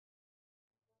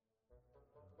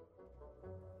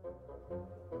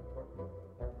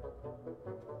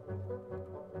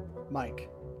Mike,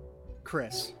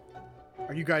 Chris,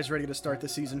 are you guys ready to start the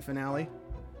season finale?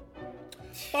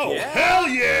 Oh, yeah. Hell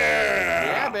yeah!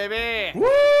 Yeah, baby!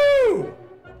 Woo!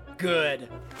 Good.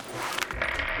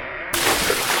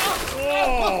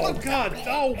 Oh, God.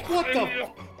 Oh, what the...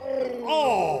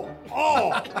 Oh,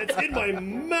 it's in my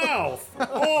mouth.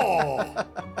 Oh,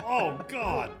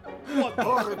 God. What the...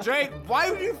 Oh, Jake, why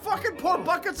would you fucking pour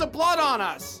buckets of blood on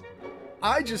us?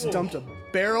 I just dumped a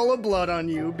barrel of blood on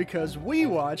you because we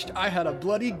watched I Had a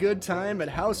Bloody Good Time at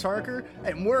House Harker,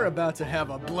 and we're about to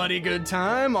have a bloody good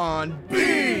time on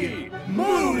B-Movie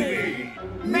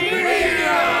Mania!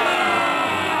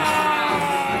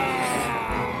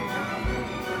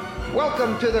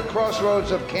 Welcome to the crossroads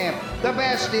of camp, the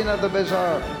bastion of the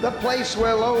bizarre, the place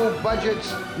where low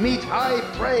budgets meet high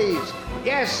praise.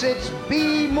 Yes, it's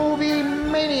B-Movie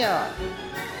Mania.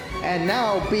 And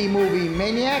now, B-Movie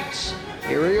Maniacs,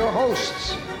 here are your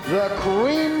hosts, the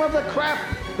cream of the crap,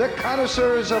 the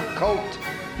connoisseurs of cult,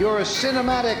 your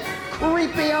cinematic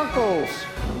creepy uncles,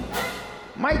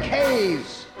 Mike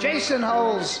Hayes, Jason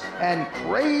Hulls, and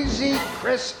crazy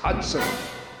Chris Hudson.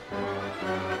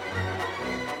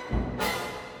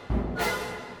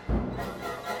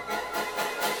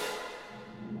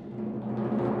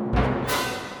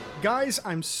 Guys,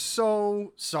 I'm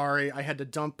so sorry I had to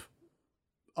dump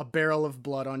a barrel of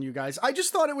blood on you guys. I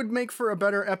just thought it would make for a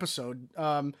better episode.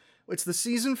 It's the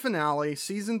season finale,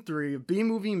 season 3 of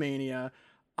B-Movie Mania.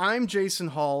 I'm Jason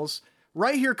Halls.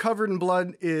 Right here covered in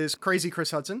blood is crazy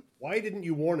Chris Hudson. Why didn't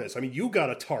you warn us? I mean, you got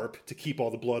a tarp to keep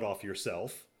all the blood off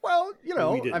yourself. Well, you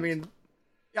know, I mean,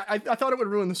 I thought it would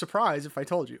ruin the surprise if I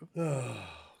told you. Oh,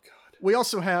 God. We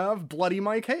also have Bloody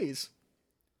Mike Hayes.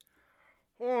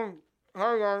 Hang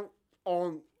on.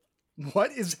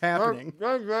 What is happening?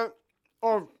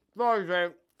 Oh, sorry,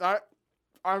 Jake. I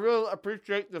really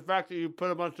appreciate the fact that you put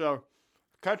a bunch of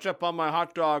ketchup on my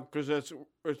hot dog because it's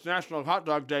National Hot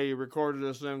Dog Day. You recorded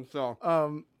this thing, so.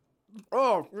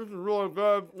 Oh, this is really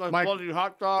good. Like Mike, bloody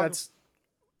hot dog.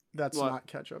 That's What? not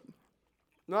ketchup.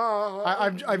 No,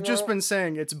 I've just been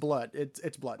saying it's blood.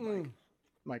 It's blood, Mike.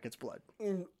 Mike, it's blood.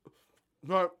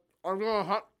 But I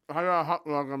got a hot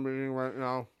dog I'm eating right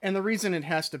now. And the reason it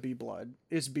has to be blood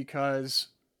is because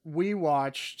we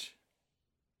watched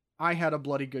I Had a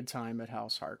Bloody Good Time at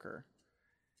House Harker.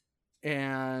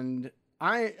 And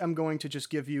I am going to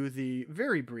just give you the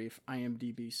very brief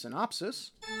IMDb synopsis.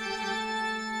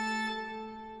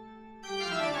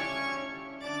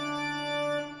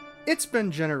 It's been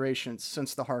generations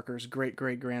since the Harkers'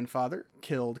 great-great-grandfather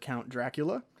killed Count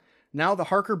Dracula. Now the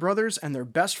Harker brothers and their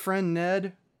best friend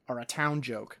Ned are a town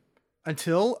joke.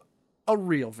 Until a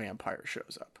real vampire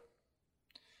shows up.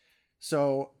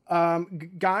 So,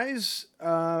 guys,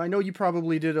 I know you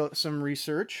probably did some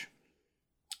research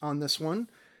on this one.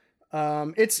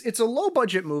 It's a low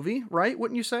budget movie, right?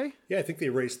 Wouldn't you say? Yeah, I think they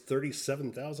raised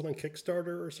 $37,000 on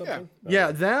Kickstarter or something.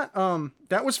 Yeah,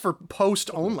 that was for post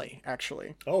only,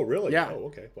 actually. Oh, really? Yeah. Oh,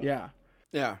 okay. Wow.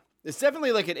 Yeah. It's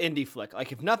definitely like an indie flick.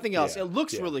 Like, if nothing else, it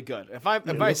looks really good. If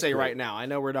I say right now, I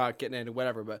know we're not getting into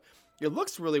whatever, but it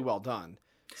looks really well done.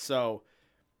 So,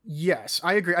 yes,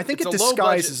 I agree. I think it It's a low-budget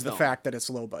disguises the film. fact that it's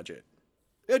low budget.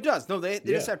 it does. No, they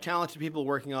just have talented people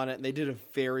working on it, and they did a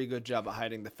very good job of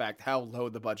hiding the fact how low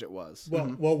the budget was.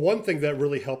 Well, one thing that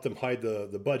really helped them hide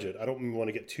the budget, I don't even want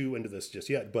to get too into this just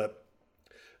yet, but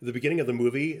the beginning of the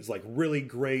movie is like really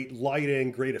great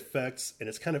lighting, great effects, and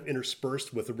it's kind of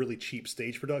interspersed with a really cheap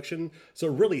stage production. So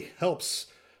it really helps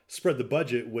spread the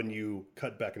budget when you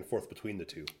cut back and forth between the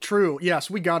two. True. Yes,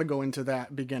 we got to go into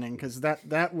that beginning because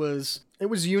it was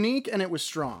unique and it was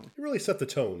strong. It really set the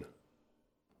tone.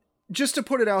 Just to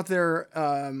put it out there,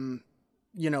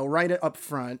 right up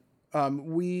front,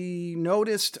 we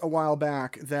noticed a while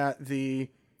back that the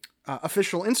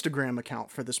official Instagram account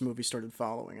for this movie started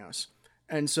following us.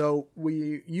 And so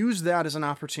we used that as an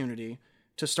opportunity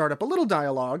to start up a little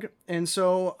dialogue. And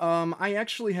so I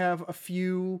actually have a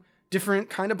few different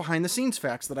kind of behind the scenes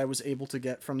facts that I was able to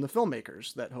get from the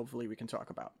filmmakers that hopefully we can talk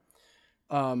about.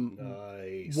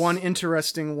 Nice. One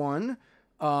interesting one,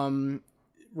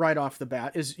 right off the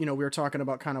bat is, we were talking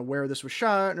about kind of where this was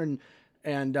shot and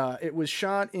it was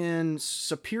shot in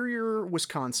Superior,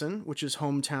 Wisconsin, which is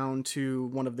hometown to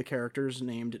one of the characters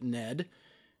named Ned.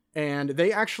 And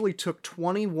they actually took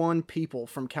 21 people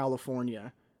from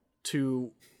California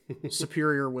to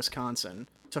Superior, Wisconsin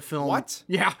to film. What?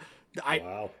 Yeah.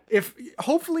 Wow.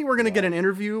 Hopefully we're going to get an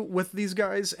interview with these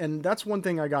guys. And that's one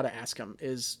thing I got to ask them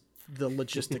is the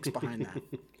logistics behind that.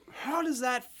 How does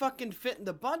that fucking fit in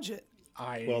the budget?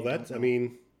 They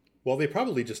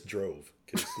probably just drove.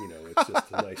 'Cause, it's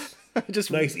just a nice,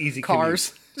 just nice, easy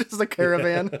cars, commute. just a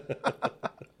caravan.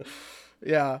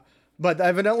 Yeah. But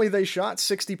evidently they shot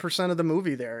 60% of the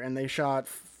movie there, and they shot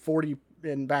 40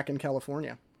 back in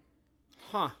California.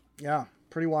 Huh. Yeah,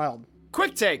 pretty wild.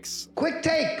 Quick takes. Quick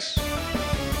takes.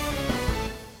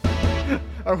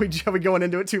 Are we going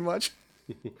into it too much?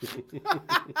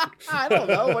 I don't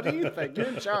know. What do you think? You're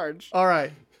in charge. All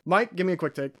right. Mike, give me a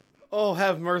quick take. Oh,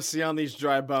 have mercy on these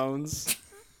dry bones.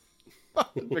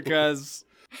 Because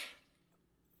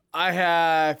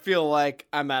I feel like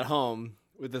I'm at home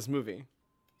with this movie.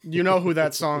 You know who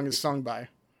that song is sung by?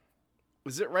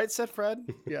 Is it Right Said Fred?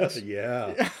 Yes.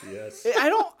 Yeah. Yes.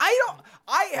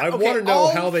 I want to know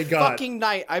how they got. Fucking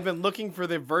night I've been looking for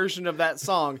the version of that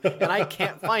song and I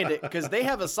can't find it because they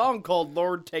have a song called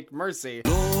Lord Take Mercy.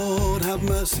 Lord have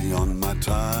mercy on my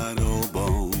tidal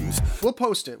bones. We'll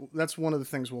post it. That's one of the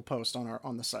things we'll post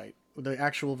on the site, the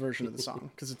actual version of the song,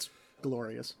 because it's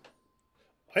glorious.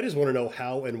 I just want to know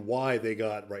how and why they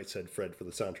got Right Said Fred for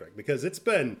the soundtrack, because it's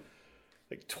been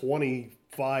like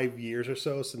 25 years or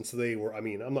so since they were. I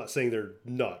mean, I'm not saying they're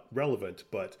not relevant,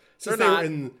 but since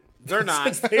They're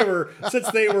not.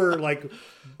 since they were like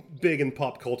big in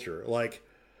pop culture, like,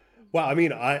 wow. I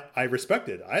mean, I respect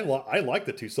it. I like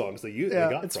the two songs they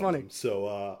got it's from funny. them.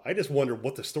 So I just wonder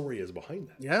what the story is behind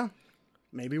that. Yeah.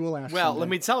 Maybe we'll ask. Well, someday. let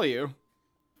me tell you.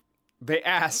 They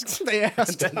asked. They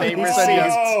asked. And they He received. said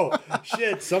yes. Oh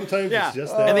shit! Sometimes Yeah, it's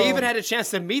just that. and they even had a chance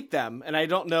to meet them, and I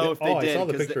don't know if they I did. saw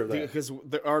the picture of that. Because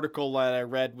the article that I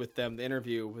read with them, the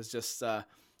interview, was just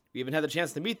we even had the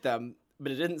chance to meet them,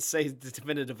 but it didn't say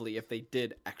definitively if they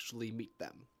did actually meet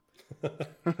them.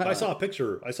 I saw a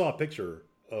picture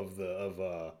of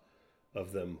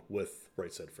them with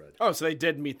Right Said Fred. Oh, so they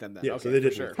did meet them then. Yeah, Okay, so they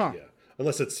did. for sure. Yeah,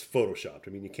 unless it's photoshopped.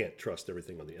 I mean, you can't trust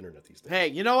everything on the internet these days. Hey,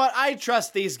 you know what? I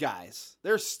trust these guys.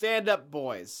 They're stand-up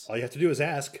boys. All you have to do is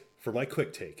ask for my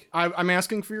quick take. I'm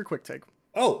asking for your quick take.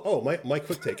 My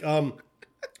quick take.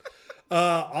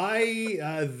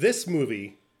 This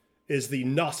movie is the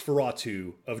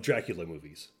Nosferatu of Dracula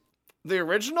movies. The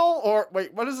original, or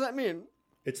wait, what does that mean?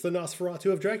 It's the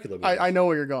Nosferatu of Dracula movies. I know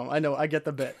where you're going. I know. I get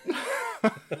the bit.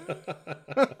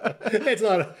 It's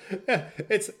not.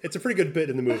 It's a pretty good bit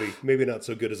in the movie. Maybe not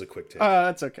so good as a quick take.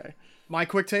 That's okay. My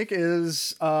quick take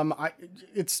is I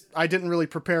didn't really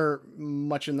prepare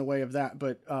much in the way of that,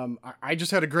 but I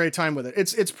just had a great time with it.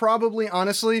 It's probably,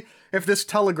 honestly, if this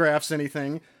telegraphs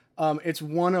anything, it's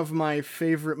one of my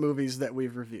favorite movies that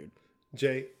we've reviewed.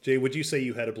 Jay, would you say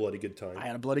you had a bloody good time? I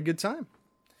had a bloody good time.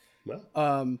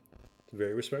 Well,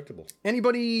 very respectable.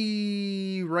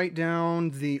 Anybody write down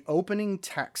the opening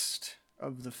text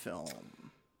of the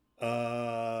film?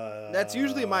 That's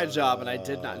usually my job, and I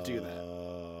did not do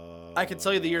that. I can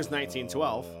tell you the year's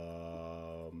 1912.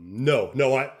 No,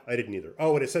 I didn't either.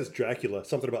 Oh, and it says Dracula.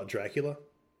 Something about Dracula?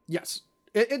 Yes.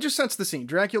 It just sets the scene.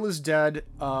 Dracula's dead.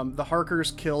 The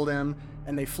Harkers killed him,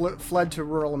 and they fled to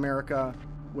rural America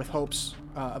with hopes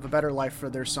of a better life for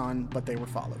their son, but they were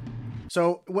followed.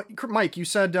 So, Mike, you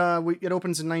said it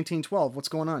opens in 1912. What's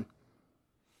going on?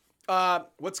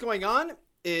 What's going on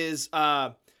is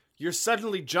you're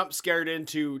suddenly jump scared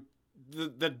into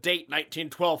the date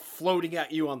 1912 floating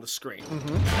at you on the screen.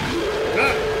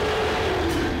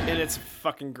 And it's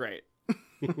fucking great.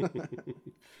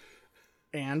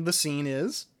 And the scene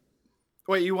is?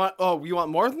 Wait, you want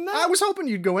more than that? I was hoping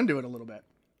you'd go into it a little bit.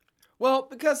 Well,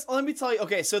 because let me tell you.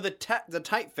 Okay, so the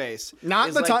typeface. Not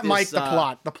is the like Mike. this,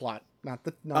 The plot. Not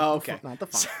the. Not Oh, the okay. Not the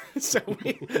font. So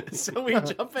we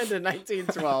jump into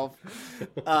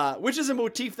 1912, which is a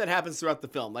motif that happens throughout the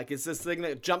film. Like, it's this thing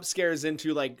that jump scares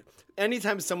into, like,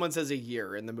 anytime someone says a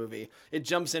year in the movie, it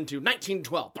jumps into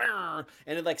 1912,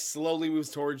 and it like slowly moves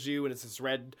towards you, and it's this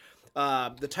red.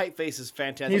 The typeface is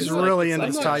fantastic. He's It's like- really it's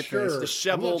into like- typeface. Sure. The I'm not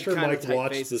shoveled sure kind of Mike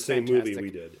watched typeface the is same movie fantastic. we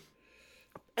did.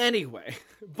 Anyway,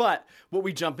 but what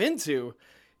we jump into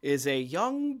is a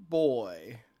young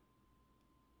boy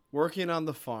working on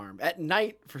the farm at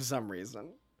night for some reason.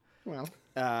 Well,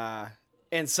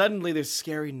 And suddenly there's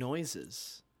scary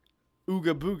noises.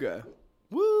 Ooga booga.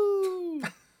 Woo!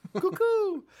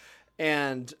 Cuckoo!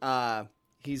 And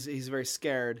he's very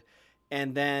scared.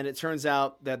 And then it turns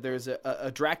out that there's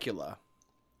a Dracula.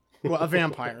 a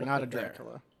vampire, not a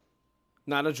Dracula.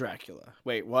 Not a Dracula.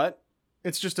 Wait, what?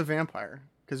 It's just a vampire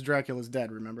because Dracula's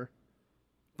dead. Remember?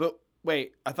 But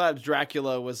wait, I thought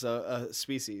Dracula was a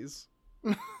species.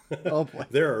 Oh boy,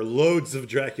 There are loads of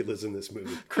Draculas in this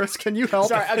movie. Chris, can you help?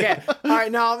 Sorry. Okay. All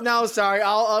right. No. Sorry.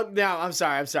 I'm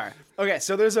sorry. Okay.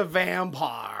 So there's a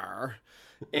vampire,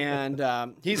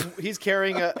 and he's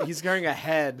carrying a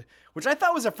head, which I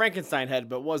thought was a Frankenstein head,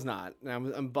 but was not.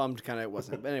 And I'm bummed, kind of it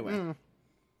wasn't. But anyway.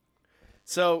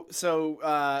 So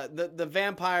the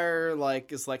vampire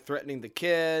is threatening the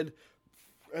kid,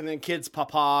 And then Kid's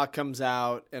papa comes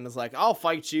out and is like, I'll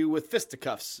fight you with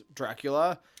fisticuffs,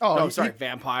 Dracula. Oh,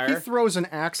 vampire. He throws an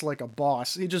axe like a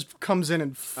boss. He just comes in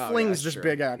and flings this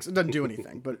big axe. It doesn't do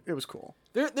anything, but it was cool.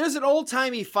 There's an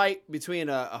old-timey fight between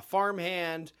a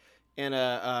farmhand and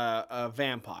a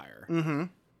vampire.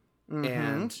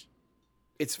 And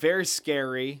it's very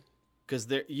scary because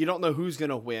you don't know who's going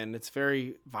to win. It's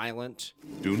very violent.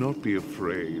 Do not be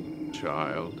afraid,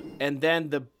 child. And then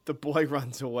the boy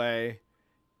runs away,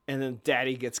 and then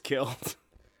Daddy gets killed.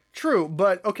 True,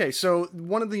 but okay, so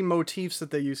one of the motifs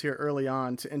that they use here early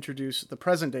on to introduce the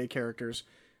present-day characters,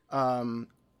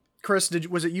 Chris,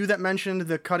 was it you that mentioned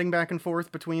the cutting back and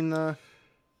forth between the...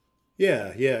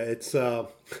 Yeah, it's...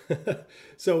 so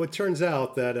it turns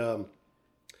out that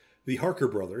the Harker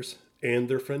brothers and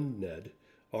their friend Ned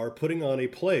are putting on a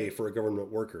play for a government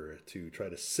worker to try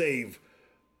to save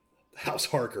House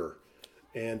Harker.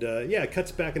 And it cuts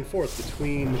back and forth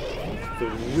between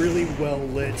the really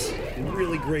well-lit,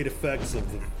 really great effects of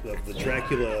the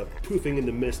Dracula poofing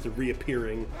into mist and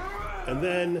reappearing, and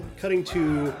then cutting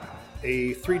to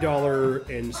a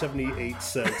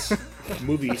 $3.78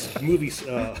 movie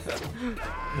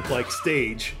like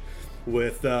stage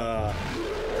with our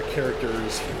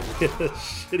characters in a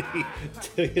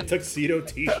shitty tuxedo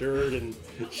t-shirt and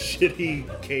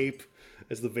shitty cape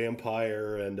as the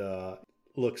vampire, and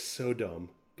looks so dumb,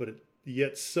 but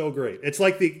yet so great. It's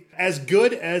like as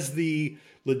good as the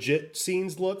legit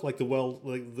scenes look, like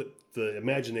the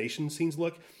imagination scenes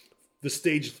look, the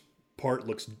stage part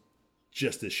looks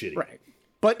just as shitty. Right.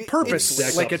 But purposely,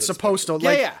 like it's supposed to.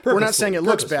 Like, yeah. We're not saying it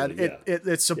looks bad. Yeah.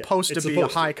 It's supposed to be a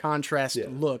high contrast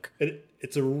look. And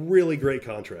it's a really great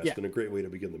contrast and a great way to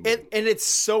begin the movie. And it's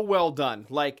so well done.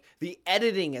 Like, the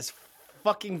editing is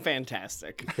fucking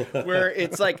fantastic. Where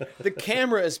it's like the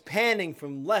camera is panning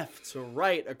from left to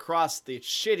right across the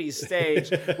shitty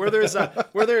stage. Where there's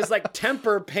like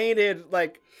temper painted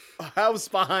like house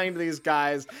behind these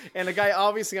guys, and a guy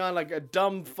obviously on like a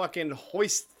dumb fucking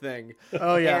hoist thing.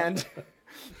 Oh yeah.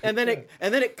 And then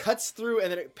it cuts through,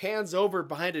 and then it pans over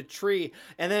behind a tree,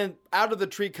 and then out of the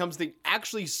tree comes the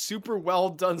actually super well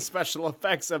done special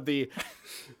effects of the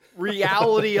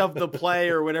reality of the play,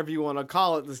 or whatever you want to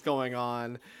call it, that's going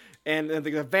on. And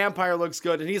the vampire looks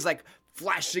good, and he's like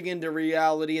flashing into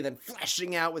reality and then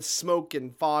flashing out with smoke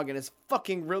and fog, and it's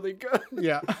fucking really good.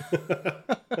 Yeah.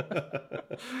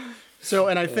 So,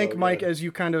 and I think, Mike, as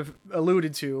you kind of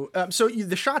alluded to,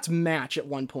 the shots match at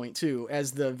one point, too,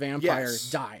 as the vampire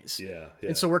dies. Yeah.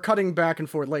 And so we're cutting back and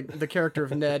forth. Like, the character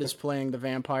of Ned is playing the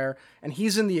vampire, and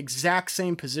he's in the exact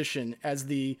same position as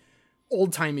the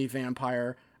old-timey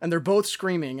vampire, and they're both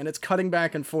screaming, and it's cutting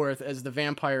back and forth as the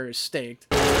vampire is staked.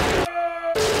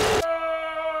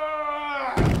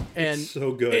 And it's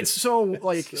so good. It's so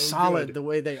like solid good. The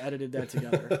way they edited that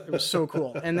together. It was so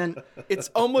cool. And then it's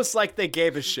almost like they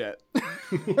gave a shit.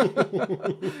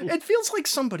 It feels like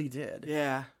somebody did.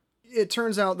 Yeah. It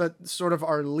turns out that sort of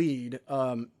our lead,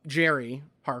 Jerry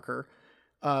Harker,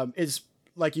 is,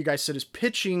 like you guys said, is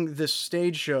pitching this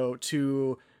stage show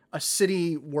to a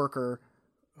city worker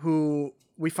who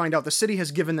we find out the city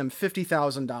has given them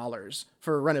 $50,000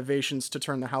 for renovations to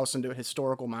turn the house into a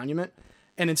historical monument.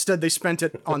 And instead they spent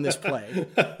it on this play.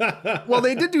 Well,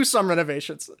 they did do some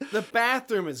renovations. The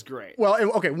bathroom is great. Well,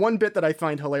 okay, one bit that I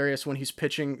find hilarious when he's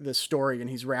pitching this story and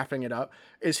he's wrapping it up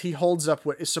is he holds up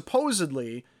what is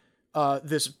supposedly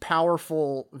this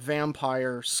powerful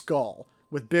vampire skull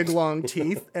with big long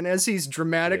teeth. And as he's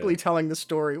dramatically telling the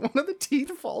story, one of the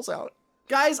teeth falls out.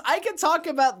 Guys, I could talk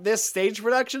about this stage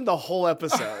production the whole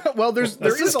episode. Well, there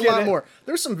is a lot more.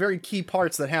 There's some very key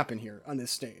parts that happen here on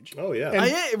this stage. Oh, yeah.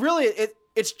 And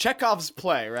it's Chekhov's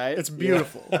play, right? It's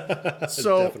beautiful. Yeah.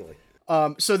 So, definitely.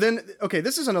 So then, okay,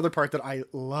 this is another part that I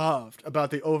loved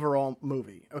about the overall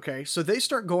movie. Okay, so they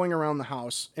start going around the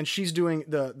house, and she's doing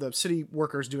the city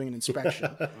workers doing an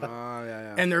inspection.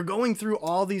 Yeah. And they're going through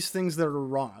all these things that are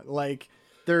wrong. Like,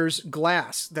 there's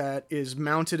glass that is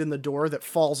mounted in the door that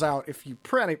falls out if you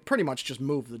pretty much just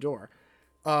move the door.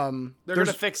 They're going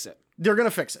to fix it. They're going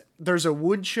to fix it. There's a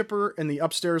wood chipper in the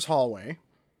upstairs hallway.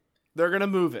 They're going to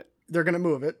move it. They're going to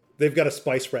move it. They've got a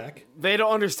spice rack. They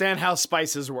don't understand how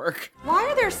spices work. Why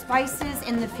are there spices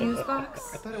in the fuse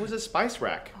box? I thought it was a spice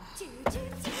rack.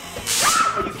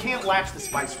 You can't latch the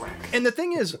spice rack. And the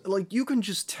thing is, like, you can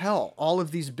just tell all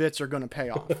of these bits are going to pay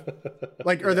off.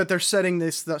 Like, or that they're setting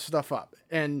this stuff up.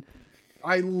 And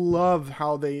I love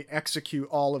how they execute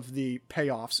all of the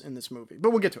payoffs in this movie. But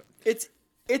we'll get to it.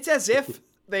 It's as if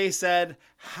they said,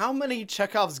 how many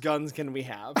Chekhov's guns can we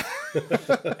have?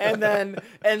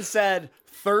 and said,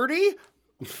 30?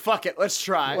 Fuck it, let's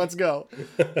try. Let's go.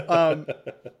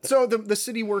 So the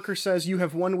city worker says you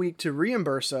have 1 week to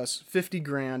reimburse us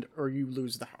 $50,000 or you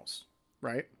lose the house,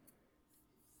 right?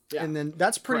 Yeah. And then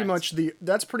that's pretty much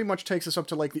takes us up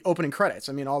to like the opening credits.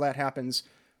 I mean, all that happens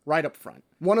right up front.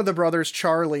 One of the brothers,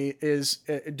 Charlie, is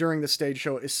during the stage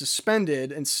show is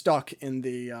suspended and stuck in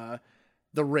the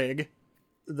rig.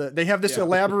 They have this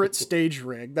elaborate stage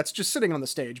rig that's just sitting on the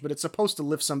stage, but it's supposed to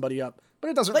lift somebody up, but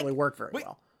it doesn't really work very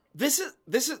well. This is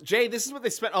Jay. This is what they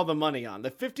spent all the money on.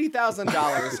 The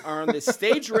 $50,000 are on this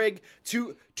stage rig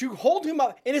to hold him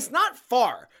up, and it's not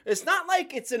far. It's not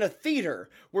like it's in a theater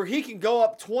where he can go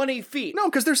up 20 feet. No,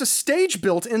 because there's a stage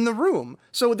built in the room,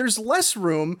 so there's less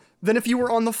room than if you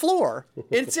were on the floor.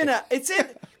 It's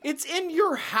in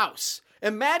your house.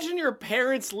 Imagine your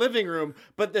parents' living room,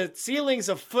 but the ceiling's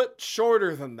a foot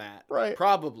shorter than that. Right.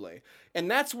 Probably. And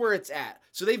that's where it's at.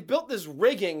 So they've built this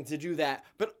rigging to do that,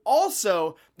 but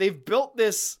also they've built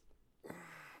this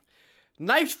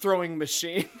knife throwing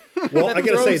machine. Well, I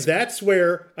gotta say,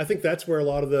 I think that's where a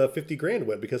lot of the $50,000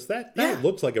 went, because that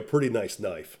looks like a pretty nice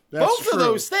knife. Both of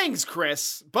those things,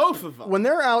 Chris. Both of them. When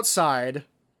they're outside,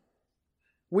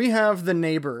 we have the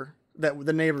neighbors that we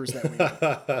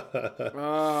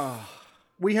know.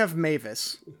 We have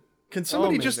Mavis. Can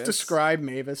somebody just describe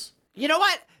Mavis? You know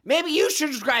what? Maybe you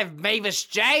should describe Mavis,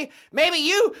 Jay. Maybe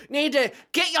you need to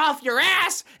get off your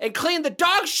ass and clean the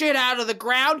dog shit out of the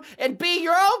ground and be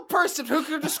your own person who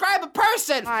can describe a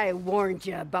person. I warned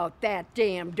you about that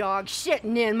damn dog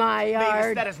shitting in my yard.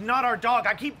 Mavis, that is not our dog.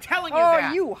 I keep telling you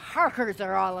that. Oh, you Harkers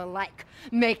are all alike,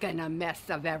 making a mess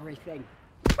of everything.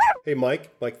 Hey,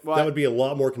 Mike, that would be a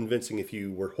lot more convincing if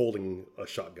you were holding a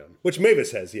shotgun, which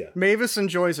Mavis has, yeah. Mavis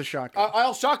enjoys a shotgun.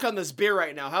 I'll shotgun this beer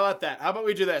right now. How about that? How about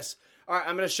we do this? All right,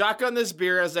 I'm going to shotgun this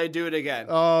beer as I do it again.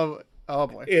 Oh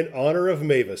boy. In honor of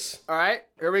Mavis. All right,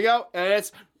 here we go. And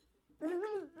it's...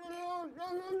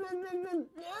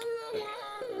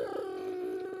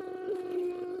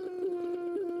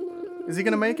 Is he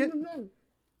going to make it?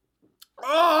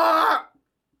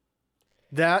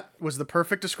 That was the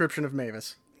perfect description of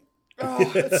Mavis.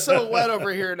 Oh, it's so wet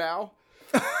over here now.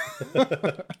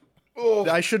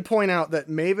 I should point out that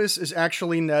Mavis is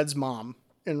actually Ned's mom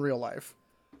in real life.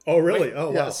 Oh, really?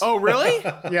 Oh, yes. Wow. Oh, really?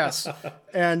 Yes.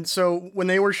 And so when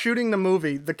they were shooting the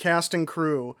movie, the cast and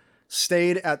crew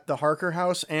stayed at the Harker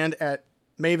house and at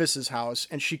Mavis's house,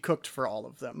 and she cooked for all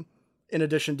of them, in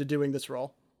addition to doing this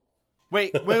role.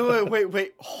 Wait.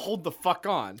 Hold the fuck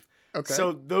on. Okay.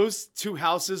 So those two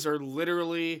houses are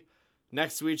literally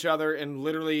next to each other, and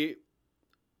literally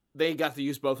they got to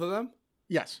use both of them?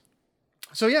 Yes.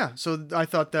 So yeah, I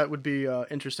thought that would be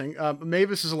interesting.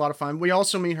 Mavis is a lot of fun. We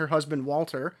also meet her husband,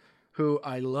 Walter, who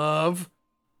I love.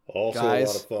 Also a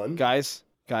lot of fun. Guys,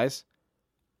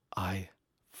 I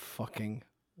fucking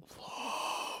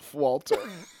love Walter.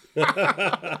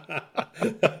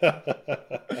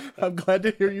 I'm glad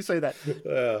to hear you say that.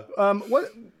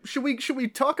 What should we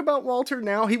talk about Walter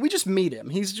now? We just meet him.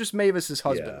 He's just Mavis's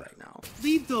husband right now.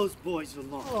 Leave those boys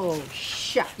alone. Oh,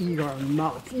 shut your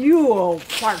mouth, you old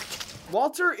fart.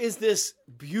 Walter is this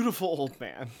beautiful old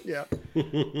man. Yeah.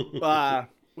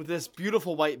 With this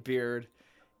beautiful white beard.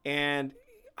 And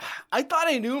I thought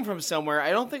I knew him from somewhere.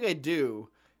 I don't think I do.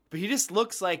 But he just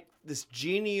looks like this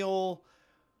genial,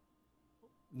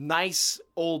 nice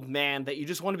old man that you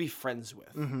just want to be friends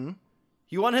with. Mm-hmm.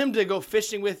 You want him to go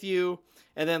fishing with you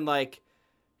and then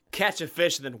catch a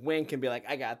fish and then wink and be like,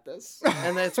 I got this.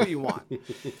 And that's what you want.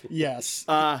 Yes.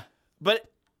 But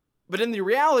in the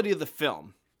reality of the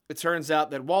film, it turns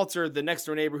out that Walter, the next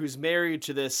door neighbor who's married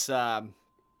to this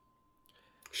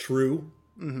shrew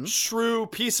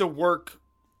piece of work,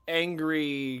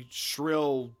 angry,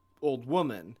 shrill old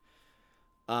woman,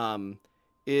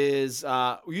 used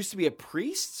to be a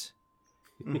priest.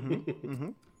 Mm-hmm.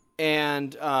 Mm-hmm.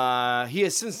 And he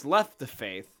has since left the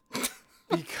faith.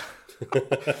 Because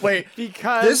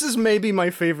this is maybe my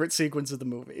favorite sequence of the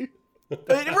movie. It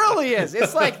really is.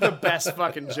 It's like the best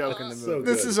fucking joke in the movie. So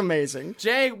this is amazing.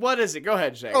 Jay, what is it? Go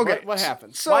ahead, Jay. Okay. What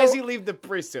happens? So, why does he leave the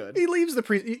priesthood? He leaves the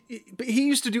priest. But he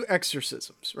used to do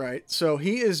exorcisms, right? So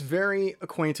he is very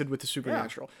acquainted with the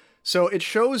supernatural. Yeah. So it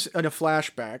shows in a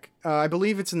flashback. I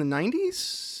believe it's in the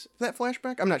 90s, that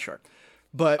flashback? I'm not sure.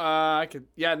 But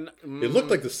it looked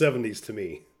like the 70s to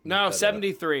me. No,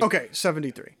 73. Okay,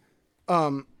 73.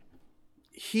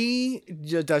 He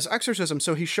does exorcism,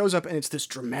 so he shows up and it's this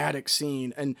dramatic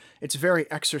scene, and it's very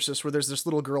Exorcist, where there's this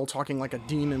little girl talking like a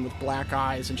demon with black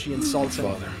eyes, and she insults him.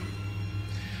 Father,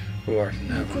 who art in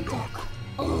heaven,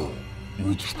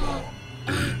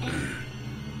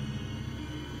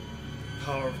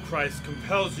 power of Christ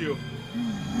compels you.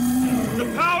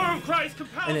 The power of Christ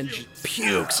compels and then you. just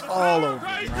pukes all over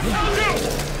him.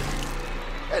 Right?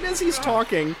 And as he's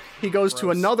talking, he goes to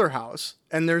another house,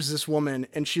 and there's this woman,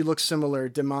 and she looks similar,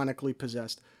 demonically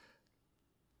possessed.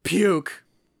 Puke.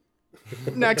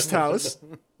 Next house,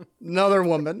 another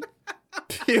woman.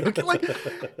 Puke. Like,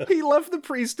 he left the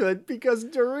priesthood because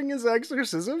during his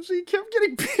exorcisms, he kept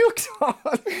getting puked on.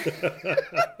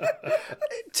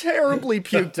 Terribly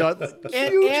puked on.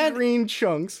 Huge green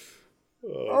chunks.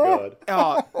 Oh,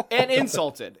 God. And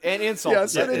insulted. Yes,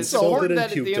 and it's insulted important and that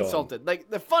the puked on. insulted. Like,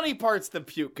 the funny part's the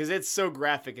puke, because it's so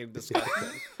graphic and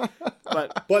disgusting.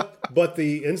 But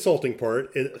the insulting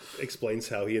part, it explains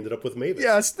how he ended up with Mavis.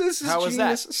 Yes, this is How was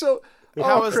genius. that? So,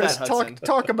 How was Chris, that, Hudson?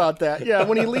 talk about that. Yeah,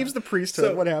 when he leaves the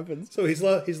priesthood, what happens? So he's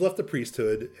left the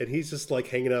priesthood, and he's just like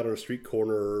hanging out on a street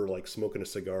corner, like smoking a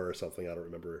cigar or something. I don't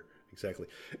remember exactly.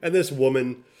 And this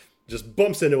woman just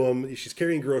bumps into him. She's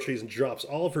carrying groceries and drops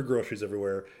all of her groceries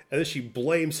everywhere. And then she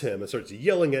blames him and starts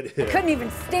yelling at him. Couldn't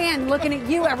even stand looking at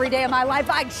you every day of my life.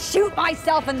 I'd shoot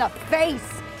myself in the face.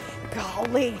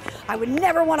 Golly, I would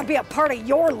never want to be a part of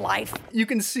your life. You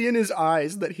can see in his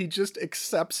eyes that he just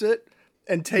accepts it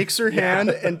and takes her hand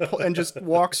and just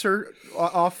walks her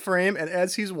off frame. And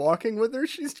as he's walking with her,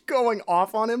 she's going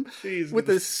off on him with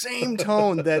the same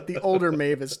tone that the older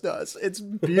Mavis does. It's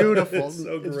beautiful. It's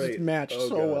so It's great. just matched Oh,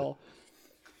 so God. well.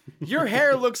 Your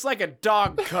hair looks like a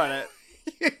dog cut it.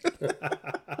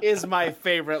 Is my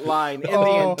favorite line in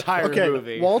the entire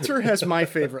movie. Walter has my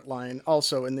favorite line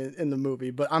also in the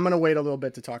movie, but I'm gonna wait a little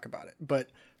bit to talk about it. But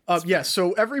yes,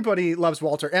 so everybody loves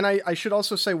Walter, and I should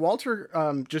also say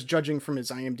Walter, just judging from his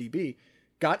IMDb,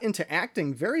 got into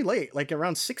acting very late, like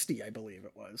around 60, I believe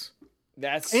it was.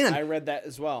 I read that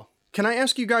as well. Can I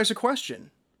ask you guys a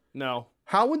question? No.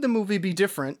 How would the movie be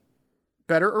different,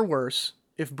 better or worse,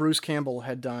 if Bruce Campbell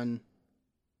had done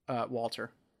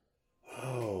Walter?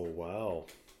 Oh, wow.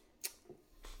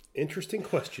 Interesting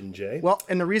question, Jay. Well,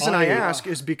 and the reason I ask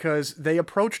is because they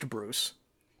approached Bruce.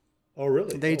 Oh,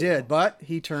 really? They did, but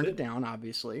he turned it down,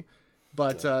 obviously.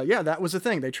 But yeah, that was the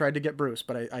thing. They tried to get Bruce,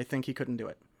 but I think he couldn't do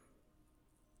it.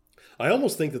 I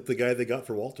almost think that the guy they got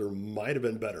for Walter might have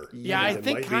been better. Yeah, I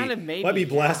think kind of maybe. Might be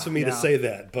blasphemy to Yeah. say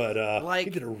that, but he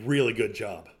did a really good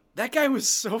job. That guy was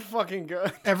so fucking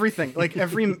good. Everything, like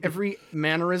every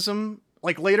mannerism,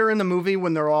 like later in the movie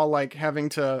when they're all like having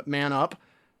to man up,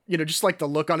 you know, just like the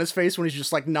look on his face when he's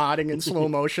just like nodding in slow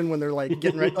motion when they're like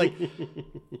getting ready, like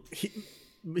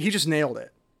he just nailed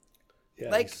it. Yeah,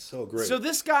 Like, he's so great. So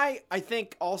this guy, I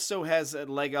think, also has a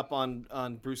leg up on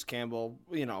Bruce Campbell.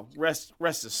 You know, rest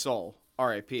his soul.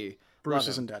 R.I.P. Bruce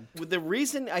isn't dead. The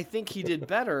reason I think he did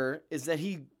better is that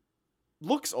he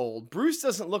looks old. Bruce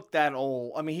doesn't look that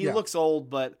old. I mean, he looks old,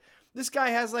 but this guy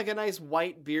has like a nice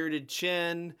white bearded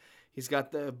chin. He's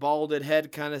got the balded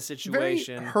head kind of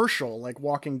situation. Very Herschel, like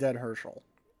Walking Dead Herschel.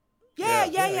 Yeah. I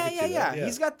can see that, yeah.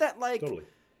 He's got that like. Totally.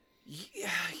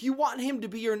 You want him to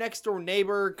be your next door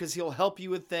neighbor because he'll help you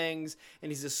with things,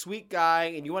 and he's a sweet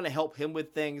guy, and you want to help him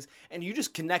with things, and you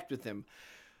just connect with him.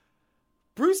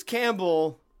 Bruce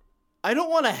Campbell, I don't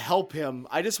want to help him.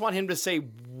 I just want him to say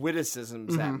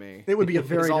witticisms at me. It would be a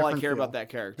very That's all I different care feel. about that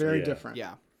character. Very different.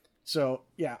 Yeah. So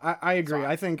yeah, I agree.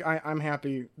 I think I'm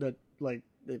happy that like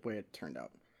the way it turned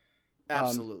out.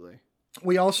 Absolutely.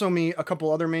 We also meet a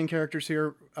couple other main characters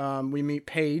here. We meet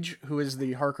Paige, who is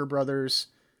the Harker brothers'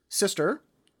 sister,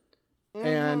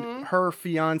 and her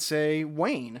fiance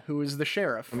Wayne, who is the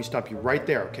sheriff. Let me stop you right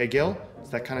there, okay, Gil? It's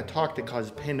that kind of talk that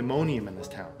causes pandemonium in this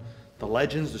town. The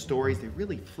legends, the stories, they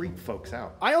really freak folks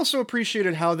out. I also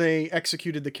appreciated how they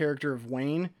executed the character of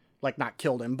Wayne, like not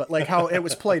killed him, but like how it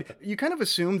was played. You kind of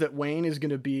assume that Wayne is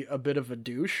going to be a bit of a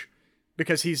douche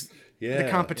because he's the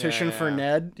competition for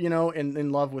Ned, you know,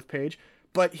 in love with Paige.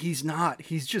 But he's not.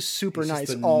 He's just super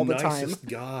nice all the time. Nicest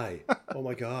guy. Oh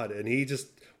my God. And he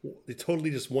totally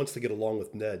just wants to get along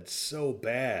with Ned so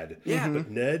bad. Yeah. But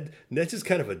Ned's just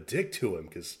kind of a dick to him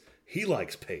because he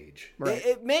likes Paige. Right.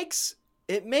 It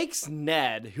makes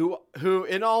Ned, who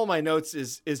in all my notes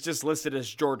is just listed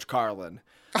as George Carlin.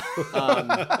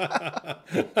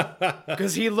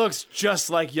 Because he looks just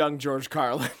like young George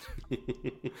Carlin.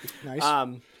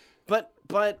 Nice.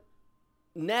 But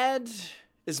Ned,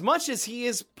 as much as he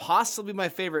is possibly my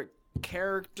favorite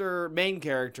character, main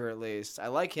character at least, I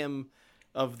like him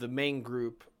of the main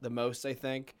group the most, I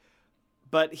think.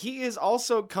 But he is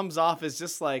also comes off as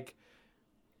just like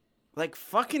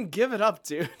fucking give it up,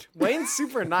 dude. Wayne's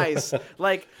super nice.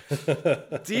 Like,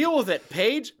 deal with it.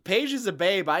 Paige is a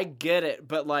babe. I get it.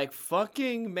 But like,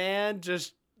 fucking man,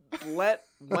 just let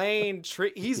Wayne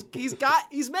treat. He's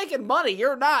making money.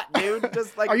 You're not, dude.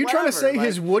 Just like. Are you trying to say like,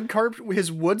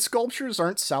 his wood sculptures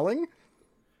aren't selling?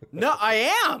 No,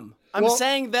 I am. I'm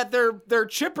saying that they're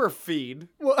chipper feed.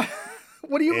 Well,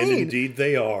 what do you and mean? Indeed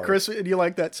they are. Chris, do you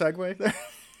like that segue there?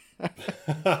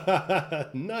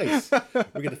 Nice.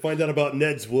 We get to find out about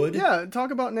Ned's wood. Yeah,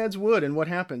 talk about Ned's wood and what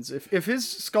happens. If his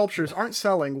sculptures aren't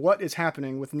selling, what is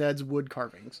happening with Ned's wood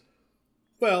carvings?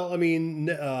 Well, I mean,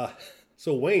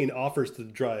 so Wayne offers to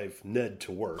drive Ned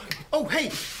to work. Oh,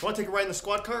 hey, want to take a ride in the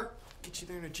squad car? Get you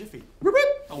there in a jiffy.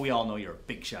 Oh, we all know you're a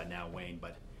big shot now, Wayne,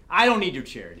 but I don't need your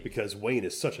charity. Because Wayne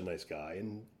is such a nice guy,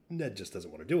 and Ned just doesn't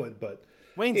want to do it, but...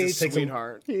 Wayne's a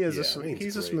sweetheart. He is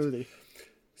he's a smoothie.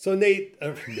 So Nate...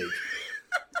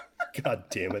 God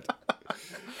damn it.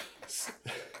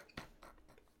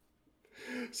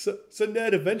 So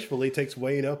Ned eventually takes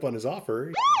Wayne up on his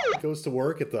offer. He goes to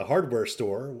work at the hardware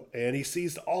store, and he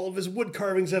sees all of his wood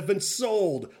carvings have been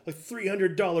sold, like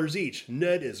 $300 each.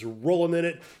 Ned is rolling in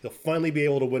it. He'll finally be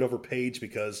able to win over Paige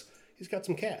because he's got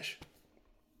some cash.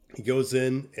 He goes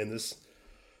in, and this,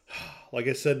 like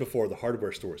I said before, the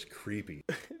hardware store is creepy.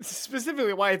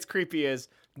 Specifically, why it's creepy is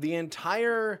the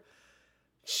entire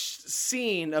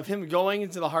scene of him going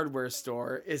into the hardware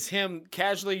store is him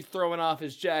casually throwing off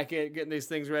his jacket, getting these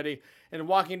things ready, and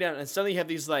walking down. And suddenly you have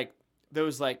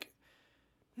those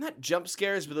not jump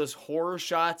scares, but those horror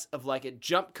shots of like it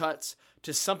jump cuts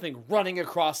to something running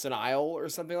across an aisle or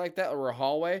something like that, or a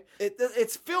hallway.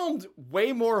 It's filmed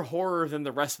way more horror than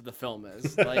the rest of the film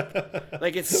is. Like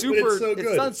it's super.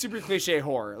 It's not super cliche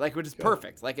horror. Like, which is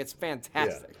perfect. Like, it's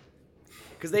fantastic. Yeah.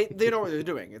 Because they know what they're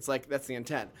doing. It's like, that's the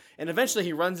intent. And eventually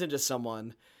he runs into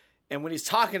someone, and when he's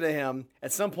talking to him,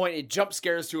 at some point it jump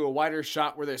scares to a wider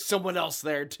shot where there's someone else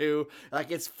there too.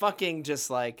 Like, it's fucking just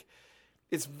like,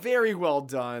 it's very well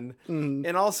done. Mm.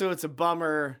 And also it's a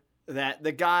bummer that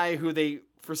the guy who they,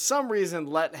 for some reason,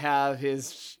 let have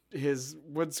his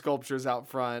wood sculptures out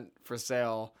front for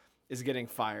sale is getting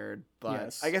fired. But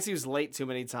yes. I guess he was late too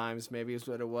many times, maybe is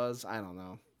what it was. I don't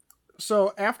know.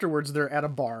 So afterwards, they're at a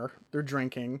bar, they're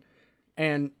drinking,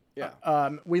 and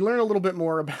we learn a little bit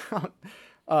more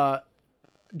about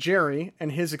Jerry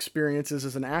and his experiences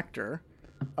as an actor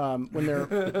when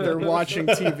they're watching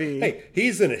TV. Hey,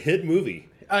 he's in a hit movie.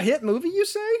 A hit movie, you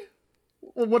say?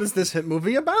 Well, what is this hit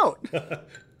movie about?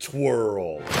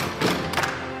 Twirl.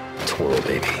 Twirl,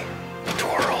 baby.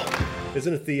 Twirl.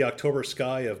 Isn't it the October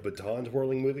Sky of baton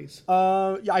twirling movies?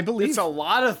 Yeah, I believe it's a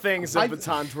lot of things of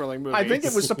baton twirling movies. I think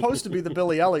it was supposed to be the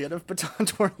Billy Elliot of baton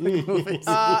twirling movies.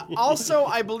 Also,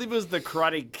 I believe it was the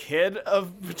Karate Kid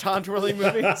of baton twirling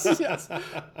movies. Yes.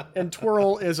 And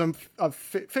Twirl is a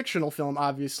fictional film,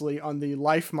 obviously, on the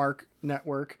Lifemark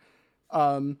network,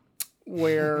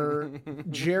 where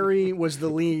Jerry was the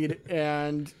lead,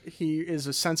 and he is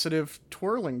a sensitive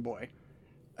twirling boy,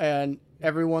 and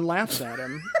everyone laughs at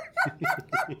him.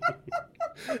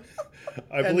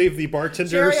 I believe the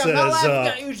bartender Jerry, says... I'm not laughing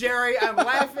at you, Jerry. I'm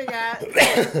laughing at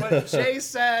what Jay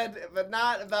said, but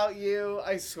not about you,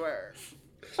 I swear.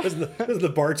 Does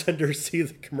the bartender see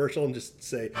the commercial and just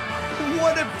say,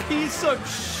 "What a piece of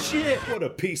shit! What a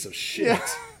piece of shit!"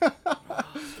 Yeah.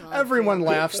 Everyone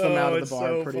laughs them out of the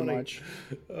bar, pretty much.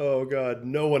 Oh god,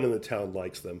 no one in the town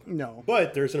likes them. No.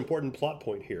 But there's an important plot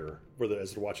point here, where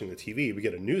as they're watching the TV, we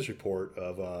get a news report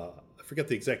of I forget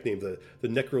the exact name, the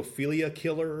necrophilia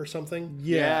killer or something.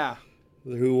 Yeah.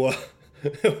 Who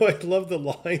I love the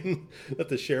line that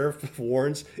the sheriff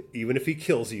warns: even if he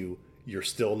kills you, you're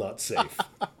still not safe.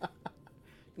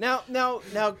 Now,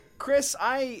 Chris,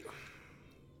 I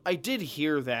did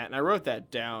hear that, and I wrote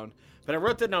that down. But I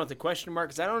wrote that down with a question mark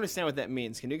because I don't understand what that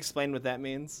means. Can you explain what that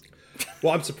means?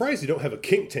 Well, I'm surprised you don't have a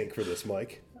kink tank for this,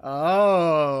 Mike.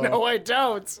 Oh. No, I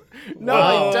don't. No,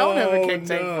 I don't have a kink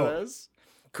tank for this.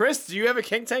 Chris, do you have a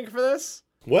kink tank for this?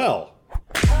 Well.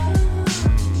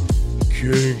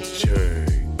 Kink tank.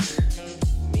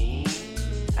 Me?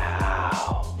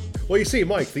 Ow. Well, you see,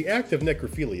 Mike, the act of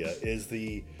necrophilia is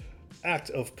the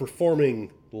act of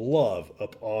performing love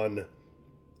upon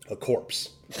a corpse.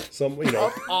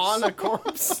 Up on a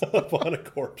corpse? Up on a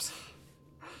corpse.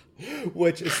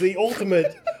 Which is the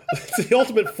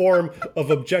ultimate form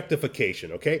of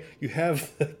objectification, okay? You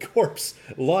have the corpse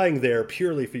lying there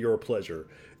purely for your pleasure.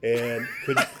 And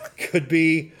could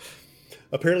be...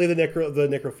 Apparently the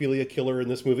necrophilia killer in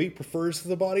this movie prefers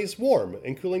the bodies warm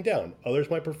and cooling down. Others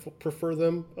might prefer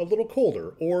them a little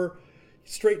colder or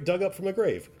straight dug up from a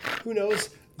grave. Who knows?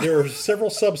 There are several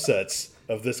subsets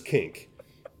of this kink.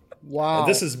 Wow. And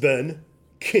this has been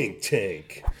Kink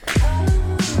Tank.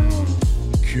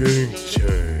 Kink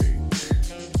Tank.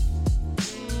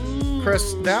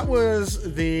 Chris, that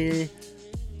was the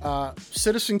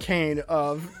Citizen Kane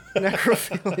of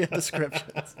necrophilia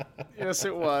descriptions. Yes,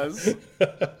 it was.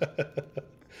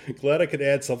 Glad I could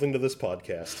add something to this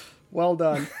podcast. Well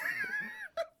done.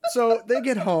 So they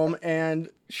get home, and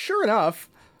sure enough,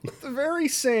 the very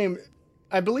same,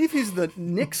 I believe he's the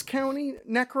Nix County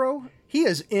Necro. He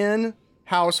is in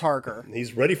House Harker.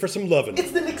 He's ready for some loving.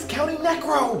 It's the Nix County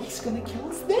Necro. He's gonna kill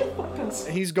us, then fuck us.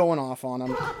 He's going off on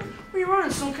him. We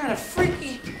running some kind of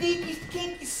freaky, sneaky,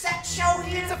 kinky sex show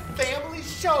here. It's a family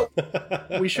show.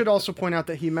 We should also point out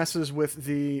that he messes with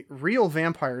the real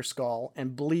vampire skull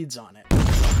and bleeds on it.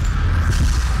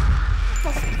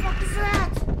 What the fuck is that?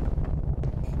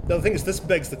 Now the thing is, this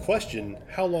begs the question: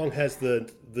 how long has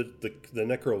the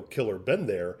Necro Killer been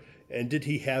there, and did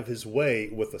he have his way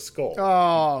with the skull?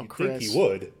 Oh, You'd Chris. think he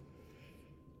would.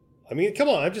 I mean, come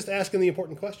on! I'm just asking the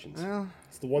important questions. Well,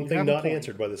 it's the one thing not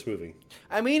answered by this movie.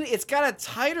 I mean, it's got a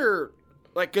tighter,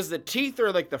 like, because the teeth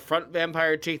are like the front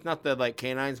vampire teeth, not the like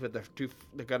canines, but the two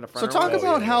that got in the front. So talk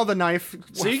about how the knife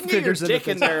So you can get your figures dick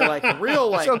in into there, like real,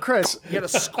 like. So Chris, you gotta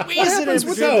squeeze what it happens in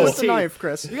with between the teeth. knife,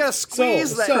 Chris? You gotta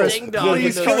squeeze that ding dong.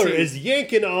 Please, Killer is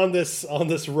yanking on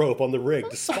this rope on the rig,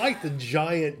 despite the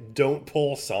giant "Don't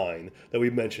Pull" sign that we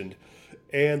mentioned,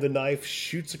 and the knife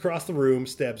shoots across the room,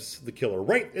 stabs the killer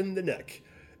right in the neck,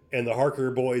 and the Harker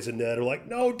boys and Ned are like,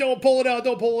 "No, don't pull it out,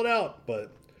 don't pull it out!"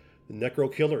 But the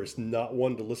Necro Killer is not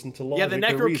one to listen to logic. Yeah, the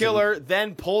Necro Killer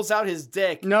then pulls out his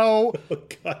dick. No.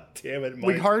 God damn it, Mike.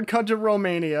 We hard cut to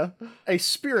Romania. A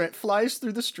spirit flies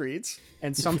through the streets,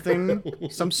 and some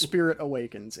spirit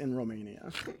awakens in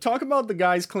Romania. Talk about the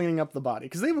guys cleaning up the body,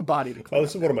 because they have a body to clean Oh, up.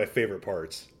 this is one of my favorite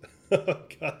parts. God,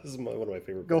 this is one of my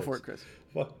favorite Go parts. for it,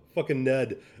 Chris. Fucking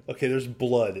Ned. Okay, there's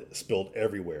blood spilled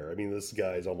everywhere. I mean, this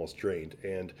guy's almost drained.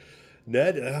 And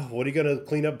Ned, what are you going to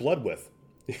clean up blood with?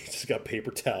 He's just got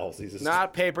paper towels. He's just...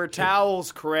 Not paper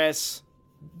towels, Chris.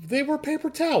 They were paper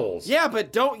towels. Yeah,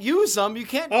 but don't use them. You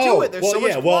can't do it. There's so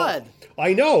much blood.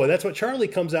 I know, and that's what Charlie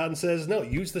comes out and says, no,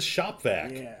 use the shop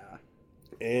vac. Yeah.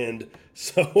 And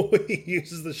so he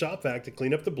uses the shop vac to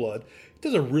clean up the blood. He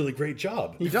does a really great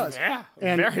job. He does. Yeah,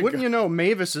 And very wouldn't good. you know,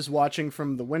 Mavis is watching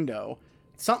from the window.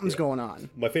 Something's going on.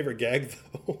 My favorite gag,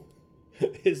 though,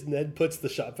 is Ned puts the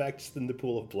shop vac just in the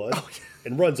pool of blood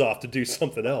and runs off to do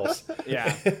something else.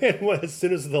 Yeah. And as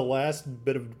soon as the last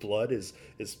bit of blood is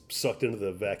sucked into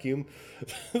the vacuum,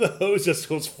 the hose just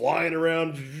goes flying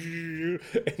around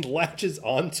and latches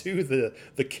onto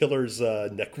the killer's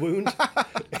neck wound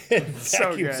and So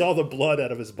vacuums good. all the blood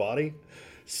out of his body,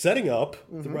 setting up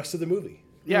the rest of the movie.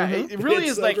 Yeah, it really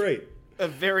It's is so like great. a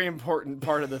very important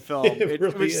part of the film. It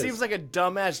really which is. seems like a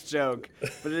dumbass joke,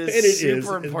 but it And is it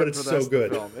super is, important but it's for the so rest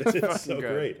good. of the film. It's fucking so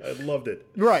good. great. I loved it.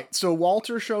 Right. So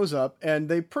Walter shows up, and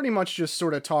they pretty much just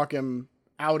sort of talk him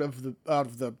out of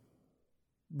the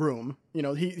room. You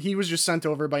know, he was just sent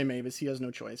over by Mavis. He has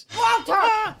no choice.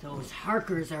 Walter! Those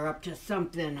Harkers are up to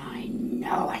something. I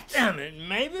know it. Damn it,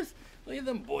 Mavis. Leave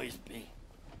them boys be.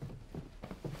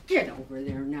 Get over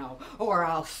there now, or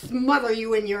I'll smother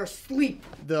you in your sleep.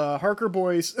 The Harker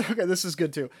boys. Okay, this is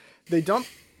good too. They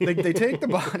take the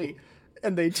body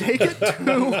and they take it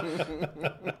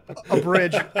to a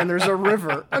bridge, and there's a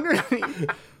river underneath.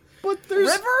 But there's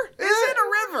River? Is it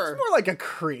a river? It's more like a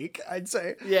creek, I'd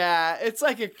say. Yeah, it's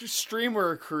like a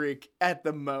streamer creek at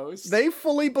the most. They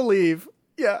fully believe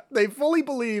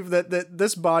that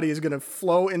this body is going to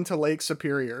flow into Lake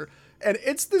Superior. And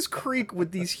it's this creek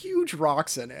with these huge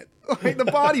rocks in it. Like, the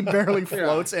body barely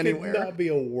floats anywhere. Could not be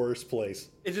a worse place.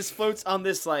 It just floats on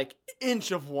this like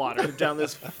inch of water down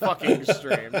this fucking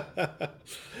stream.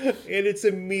 And it's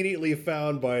immediately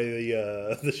found by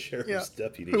the sheriff's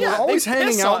deputy. Who are always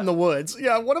hanging out in the woods.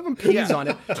 Yeah, one of them pees on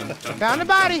it. Found a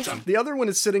body. The other one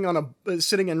is sitting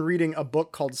and reading a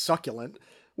book called Succulent,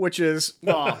 which is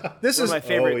this is my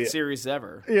favorite series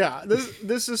ever. Yeah,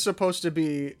 this is supposed to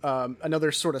be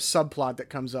another sort of subplot that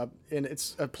comes up, and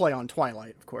it's a play on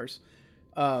Twilight, of course.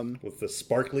 With the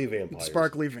sparkly vampires.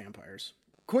 Sparkly vampires.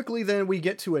 Quickly, then, we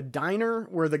get to a diner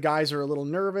where the guys are a little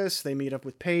nervous. They meet up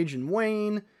with Paige and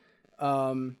Wayne.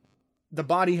 The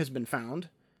body has been found,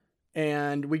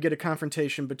 and we get a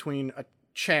confrontation between a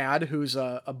Chad, who's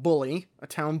a bully, a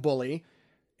town bully,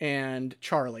 and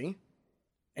Charlie.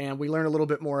 And we learn a little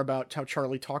bit more about how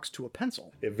Charlie talks to a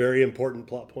pencil. A very important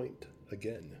plot point,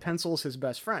 again. Pencil's his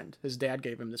best friend. His dad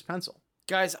gave him this pencil.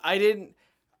 Guys, I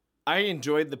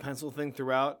enjoyed the pencil thing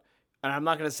throughout, and I'm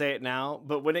not going to say it now,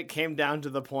 but when it came down to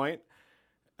the point,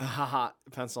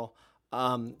 pencil,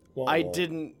 I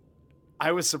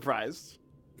was surprised.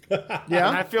 Yeah?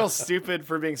 And I feel stupid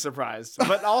for being surprised,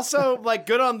 but also, like,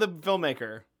 good on the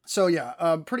filmmaker. So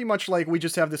yeah, pretty much like we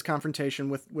just have this confrontation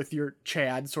with your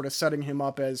Chad, sort of setting him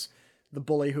up as the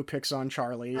bully who picks on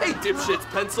Charlie. Hey, dipshits,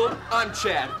 Pencil. I'm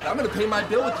Chad. I'm gonna pay my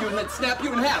bill with you and then snap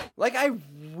you in half. Like, I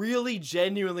really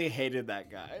genuinely hated that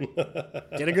guy.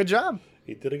 Did a good job.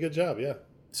 He did a good job, yeah.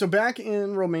 So back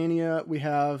in Romania, we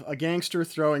have a gangster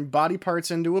throwing body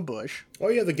parts into a bush. Oh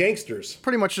yeah, the gangsters.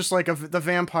 Pretty much just like the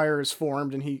vampire is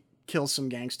formed and he kills some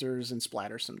gangsters and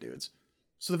splatters some dudes.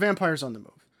 So the vampire's on the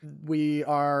move. We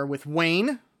are with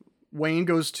Wayne. Wayne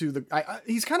goes to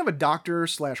he's kind of a doctor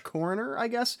 / coroner, I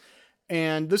guess.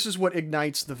 And this is what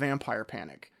ignites the vampire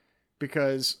panic.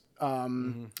 Because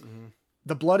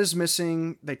the blood is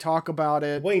missing. They talk about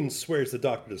it. Wayne swears the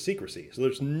doctor to secrecy, so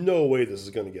there's no way this is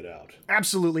going to get out.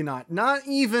 Absolutely not. Not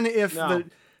even if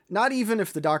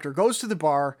the doctor goes to the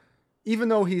bar, even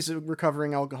though he's a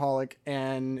recovering alcoholic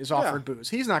and is offered booze.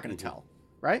 He's not going to tell,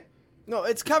 right? No,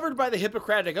 it's covered by the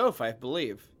Hippocratic Oath, I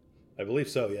believe. I believe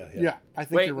so, yeah. Yeah, I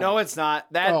think Wait, you're right. no, it's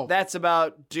not. That's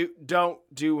about don't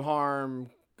do harm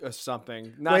or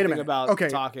something. Nothing Wait a minute. about Okay.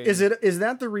 talking. Is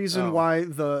that the reason why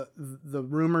the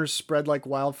rumors spread like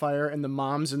wildfire and the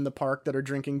moms in the park that are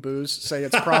drinking booze say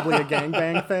it's probably a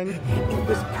gangbang thing? It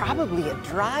was probably a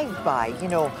drive-by,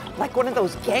 like one of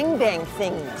those gangbang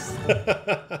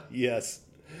things. Yes.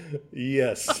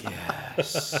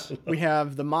 Yes. We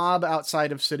have the mob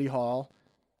outside of City Hall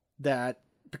that,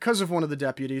 because of one of the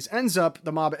deputies,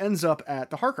 the mob ends up at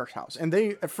the Harker's house. And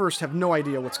they, at first, have no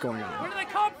idea what's going on. Where do they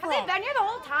come from? Have they been here the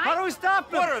whole time? How do we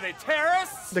stop them? What are they,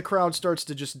 terrorists? The crowd starts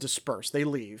to just disperse. They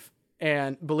leave,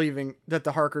 and believing that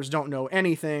the Harkers don't know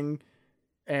anything,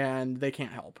 and they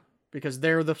can't help, because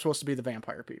they're supposed to be the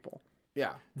vampire people.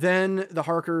 Yeah. Then the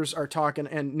Harkers are talking,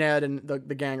 and Ned and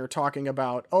the gang are talking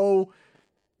about,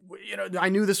 I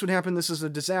knew this would happen. This is a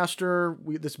disaster.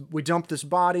 We dumped this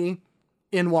body.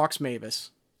 In walks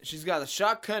Mavis. She's got a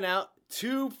shotgun out,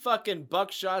 2 fucking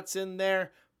buckshots in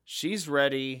there. She's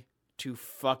ready to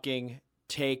fucking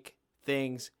take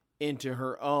things into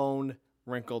her own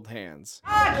wrinkled hands.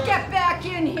 Get back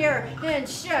in here and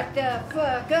shut the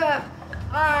fuck up.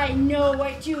 I know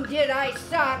what you did. I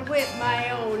saw it with my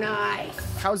own eyes.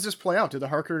 How does this play out? Do the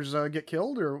Harkers get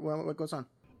killed, or what goes on?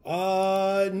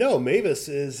 No, Mavis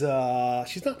is,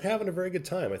 she's not having a very good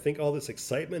time. I think all this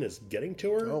excitement is getting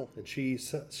to her, and she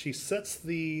sets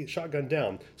the shotgun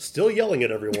down, still yelling at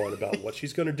everyone about what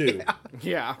she's going to do.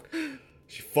 Yeah.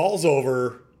 She falls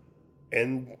over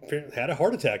and had a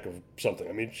heart attack or something.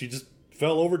 I mean, she just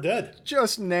fell over dead.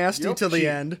 Just nasty to the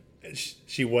end.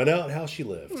 She went out how she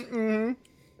lived. Mm-mm.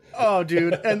 Oh,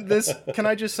 dude. And this, can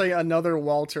I just say another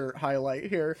Walter highlight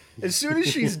here? As soon as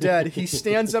she's dead, he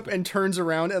stands up and turns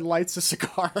around and lights a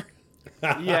cigar.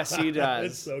 Yes, he does.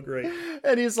 It's so great.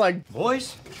 And he's like,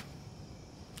 boys,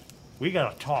 we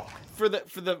gotta talk. For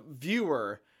the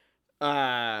viewer,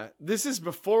 this is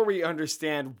before we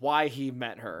understand why he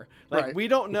met her. Like, Right. we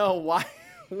don't know why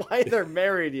they're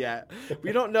married yet.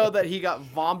 We don't know that he got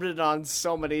vomited on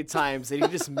so many times that he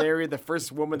just married the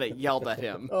first woman that yelled at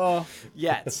him. Oh.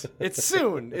 Yet. It's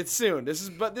soon. This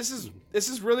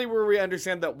is really where we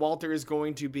understand that Walter is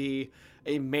going to be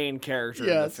a main character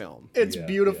in the film. It's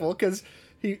beautiful because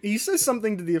he says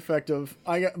something to the effect of,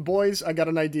 I got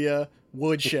an idea,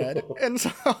 woodshed. And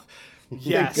so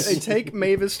Yes. they take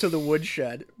Mavis to the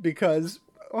woodshed because,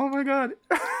 oh my God.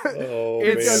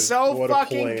 It's so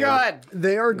fucking good.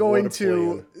 They are going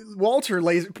to, Walter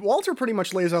pretty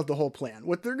much lays out the whole plan.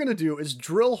 What they're going to do is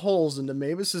drill holes into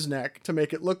Mavis's neck to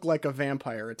make it look like a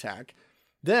vampire attack.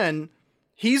 Then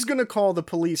he's going to call the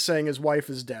police saying his wife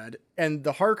is dead, and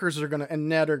the Harkers and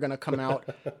Ned are going to come out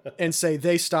and say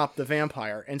they stopped the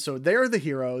vampire. And so they're the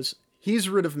heroes. He's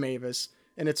rid of Mavis,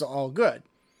 and it's all good.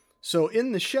 So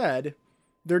in the shed,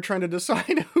 they're trying to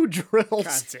decide who drills.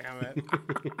 God damn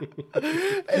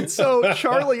it. And so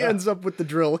Charlie ends up with the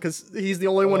drill because he's the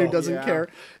only one who doesn't care.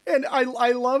 And I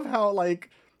love how,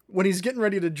 like, when he's getting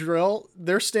ready to drill,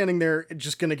 they're standing there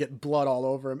just going to get blood all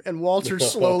over him. And Walter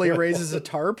slowly raises a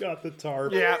tarp. Got the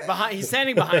tarp. Yeah, he's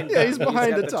standing behind. Yeah, he's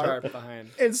behind got the tarp.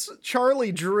 behind. And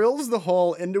Charlie drills the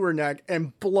hole into her neck,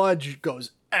 and blood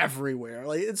goes everywhere.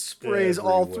 Like, it sprays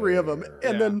all 3 of them.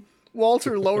 And then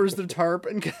Walter lowers the tarp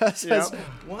and says,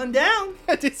 "One down."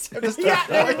 And he raises it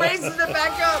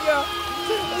back up.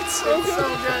 Yeah. It's so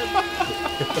good.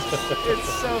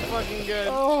 It's so fucking good.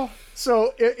 Oh,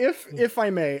 so if I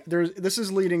may, this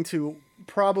is leading to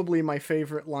probably my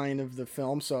favorite line of the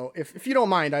film. So if you don't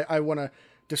mind, I want to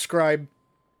describe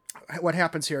what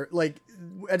happens here. Like,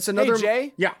 it's another. Hey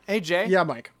Jay. Yeah. Hey Jay. Yeah,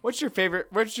 Mike. What's your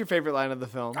favorite line of the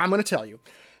film? I'm going to tell you.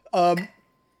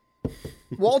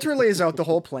 Walter lays out the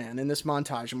whole plan in this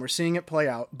montage, and we're seeing it play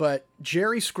out. But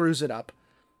Jerry screws it up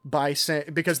by saying,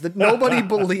 because nobody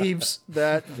believes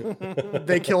that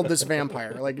they killed this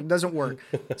vampire. Like, it doesn't work.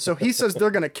 So he says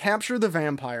they're going to capture the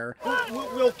vampire.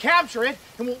 We'll capture it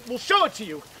and we'll show it to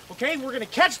you. okay? We're gonna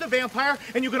catch the vampire,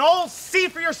 and you can all see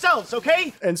for yourselves,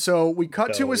 okay? And so we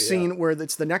cut to a scene where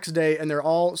it's the next day, and they're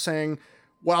all saying,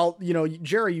 well,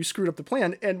 Jerry, you screwed up the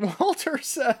plan. And Walter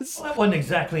says... Well, that wasn't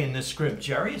exactly in this script,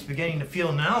 Jerry. It's beginning to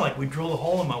feel now like we drilled a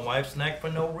hole in my wife's neck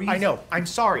for no reason. I know. I'm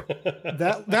sorry.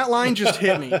 That line just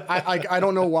hit me. I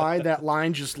don't know why that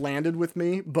line just landed with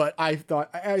me, but I thought...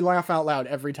 I laugh out loud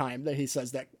every time that he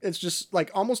says that. It's just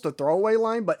like almost a throwaway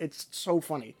line, but it's so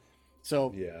funny.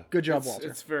 So, good job, Walter.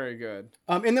 It's very good.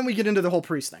 And then we get into the whole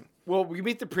priest thing. Well, we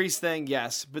meet the priest thing,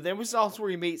 yes, but then was also where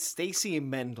we meet Stacy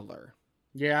Mendler.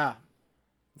 Yeah.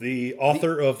 The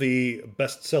author of the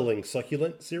best-selling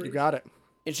Succulent series. You got it.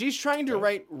 And she's trying to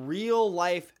write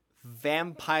real-life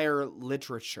vampire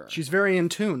literature. She's very in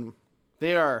tune.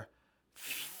 They are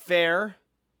fair.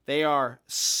 They are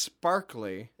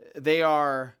sparkly. They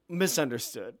are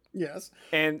misunderstood. Yes.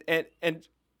 And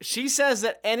she says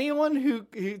that anyone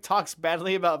who talks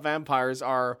badly about vampires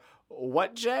are...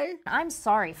 What, Jay? I'm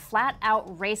sorry, flat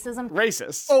out racism.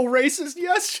 Racist. Oh, racist,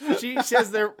 yes. She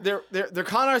says they're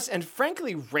con artists and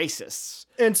frankly racists.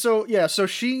 And so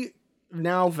she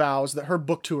now vows that her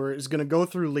book tour is going to go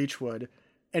through Leechwood,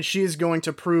 and she is going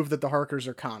to prove that the Harkers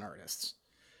are con artists.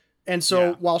 And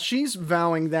so while she's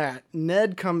vowing that,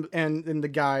 Ned and the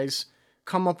guys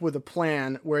come up with a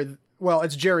plan where, well,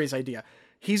 it's Jerry's idea.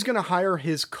 He's going to hire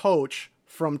his coach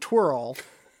from Twirl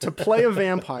to play a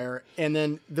vampire, and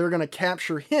then they're going to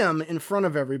capture him in front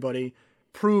of everybody,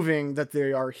 proving that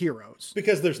they are heroes.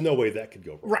 Because there's no way that could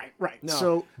go wrong. Right. No.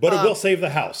 So, but it will save the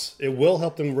house. It will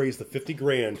help them raise the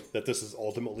 $50,000 that this is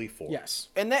ultimately for. Yes.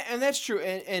 And that's true.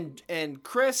 And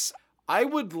Chris, I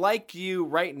would like you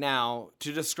right now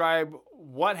to describe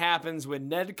what happens when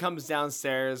Ned comes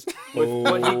downstairs with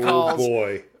what he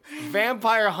calls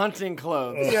vampire hunting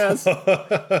clothes. Yes.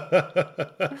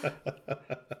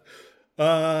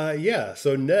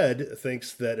 So Ned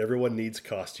thinks that everyone needs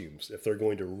costumes if they're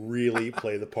going to really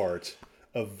play the part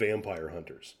of vampire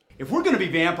hunters. If we're going to be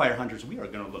vampire hunters, we are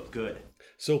going to look good.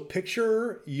 So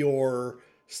picture your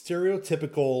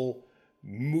stereotypical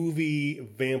movie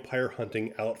vampire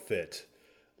hunting outfit,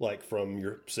 like from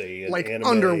your, say, an like anime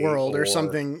Underworld or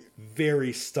something.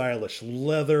 Very stylish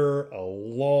leather, a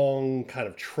long kind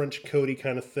of trench coaty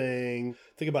kind of thing.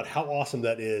 Think about how awesome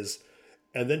that is.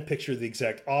 And then picture the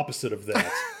exact opposite of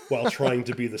that while trying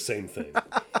to be the same thing.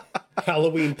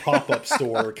 Halloween pop-up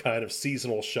store kind of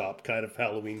seasonal shop kind of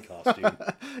Halloween costume.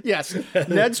 Yes,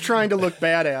 Ned's trying to look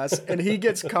badass, and he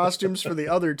gets costumes for the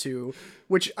other two,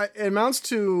 which amounts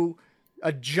to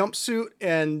a jumpsuit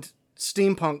and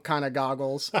steampunk kind of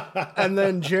goggles. And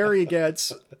then Jerry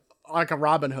gets like a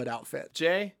Robin Hood outfit.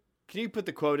 Jay, can you put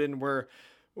the quote in where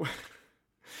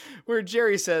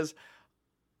Jerry says,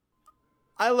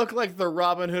 "I look like the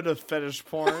Robin Hood of fetish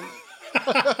porn."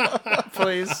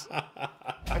 Please.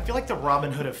 I feel like the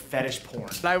Robin Hood of fetish porn.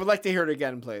 I would like to hear it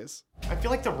again, please. I feel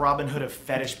like the Robin Hood of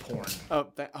fetish porn.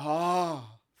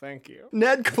 Thank you.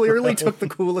 Ned clearly took the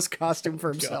coolest costume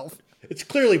for himself. It's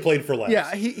clearly played for laughs.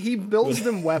 Yeah, he builds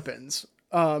them weapons.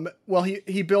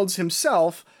 He builds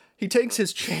himself. He takes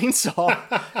his chainsaw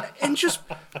and just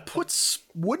puts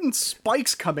wooden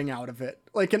spikes coming out of it,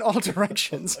 like in all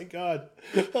directions. Oh my God.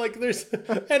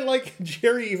 And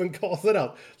Jerry even calls it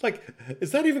out. Like,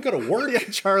 is that even going to work? Yeah,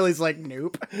 Charlie's like,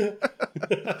 nope.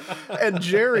 And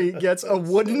Jerry gets a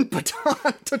wooden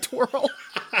baton to twirl.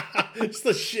 It's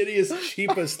the shittiest,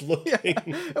 cheapest looking. Yeah.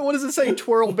 And what does it say?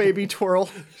 Twirl, baby,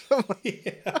 twirl.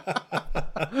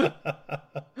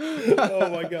 Oh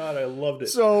my God, I loved it.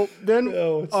 So then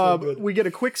good. we get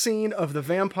a quick scene of the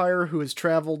vampire who has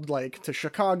traveled to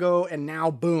Chicago, and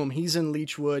now boom, he's in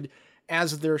Leechwood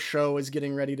as their show is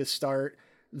getting ready to start.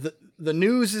 The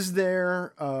news is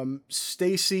there.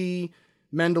 Stacy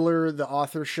Mendler, the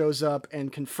author, shows up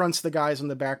and confronts the guys on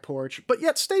the back porch, but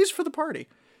yet stays for the party.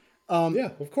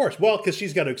 Yeah, of course. Well, because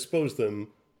she's got to expose them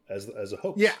as a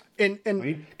hoax. Yeah, and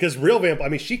because real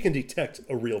vampire, she can detect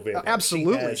a real vampire.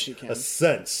 Absolutely, she can. A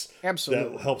sense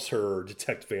absolutely that helps her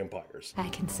detect vampires. I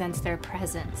can sense their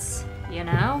presence, you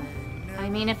know? I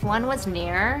mean, if one was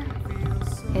near,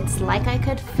 it's like I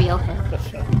could feel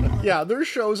him. Yeah, their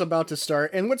show's about to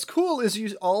start, and what's cool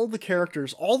is all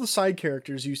the side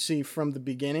characters you see from the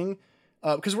beginning,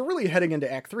 because we're really heading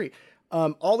into Act 3.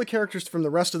 All the characters from the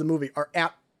rest of the movie are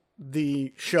at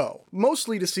the show,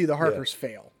 mostly to see the Harkers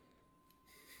fail.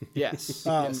 Yes,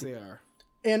 yes, they are.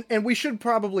 And we should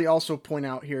probably also point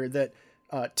out here that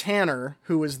Tanner,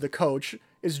 who is the coach,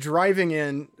 is driving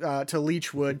in to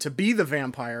Leechwood to be the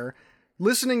vampire,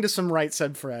 listening to some Right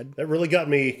Said Fred. That really got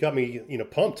me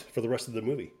pumped for the rest of the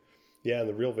movie. Yeah, and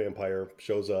the real vampire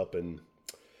shows up and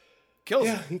kills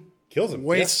him. He kills him.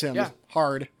 Wastes him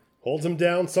hard. Holds him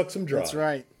down, sucks him dry. That's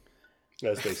right.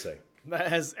 As they say.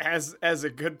 As a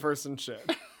good person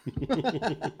should.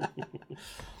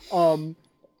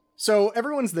 So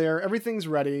everyone's there. Everything's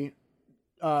ready.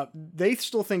 They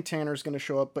still think Tanner's going to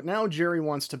show up, but now Jerry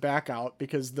wants to back out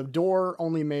because the door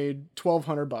only made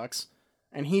 $1,200,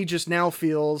 and he just now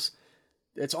feels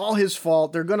it's all his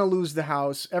fault. They're going to lose the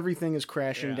house. Everything is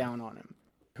crashing down on him.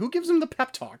 Who gives him the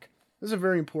pep talk? This is a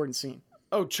very important scene.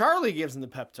 Oh, Charlie gives him the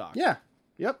pep talk. Yeah.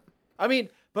 Yep. I mean,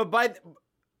 but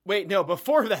wait, no,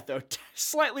 before that, though.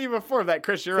 Slightly before that,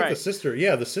 Chris, you're right.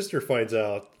 The sister finds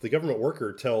out, the government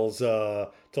worker tells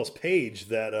Paige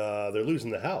that they're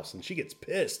losing the house, and she gets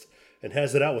pissed and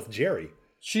has it out with Jerry.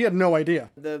 She had no idea.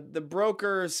 The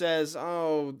broker says,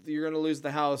 "Oh, you're going to lose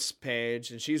the house,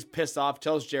 Paige," and she's pissed off,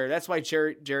 tells Jerry. That's why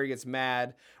Jerry gets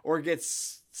mad or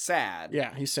gets sad.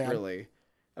 Yeah, he's sad. Really,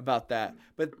 about that.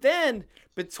 But then,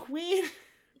 between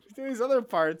these other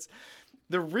parts,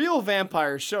 the real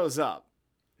vampire shows up.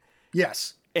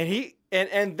 Yes. And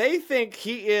and they think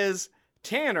he is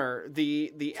Tanner,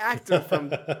 the actor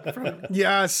from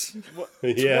yes.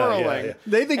 Twirling. Yeah.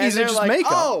 They think he's in just like,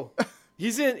 makeup. Oh,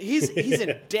 he's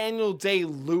in Daniel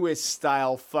Day-Lewis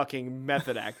style fucking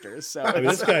method actor. So I mean,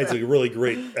 this guy's a really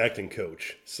great acting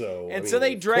coach. So so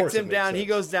they direct him down. He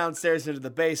goes downstairs into the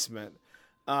basement,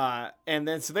 and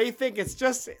then so they think it's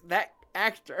just that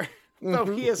actor, though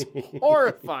he is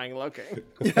horrifying looking.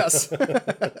 Yes.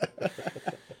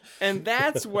 And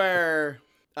that's where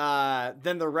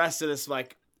then the rest of this,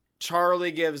 like,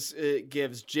 Charlie gives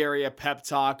Jerry a pep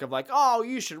talk of like, "Oh,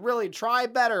 you should really try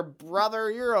better,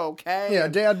 brother. You're okay." Yeah,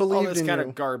 Dad believed in you. All this kind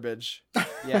of garbage.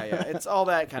 Yeah, it's all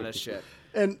that kind of shit.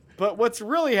 And but what's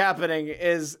really happening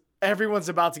is everyone's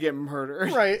about to get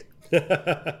murdered. Right.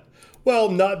 Well,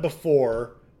 not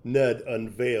before Ned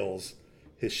unveils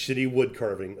his shitty wood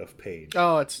carving of Paige.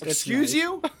 Oh, it's Excuse nice.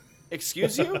 you?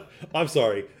 Excuse you? I'm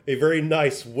sorry. A very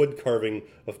nice wood carving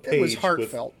of Paige. It was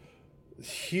heartfelt. With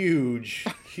huge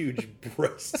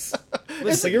breasts.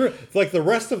 Like the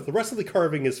rest of the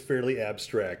carving is fairly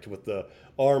abstract, with the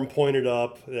arm pointed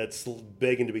up that's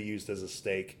begging to be used as a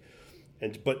stake,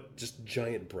 but just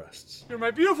giant breasts. You're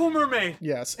my beautiful mermaid.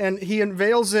 Yes, and he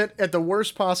unveils it at the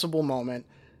worst possible moment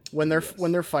when they're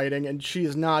fighting, and she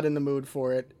is not in the mood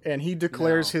for it, and he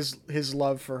declares his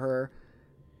love for her,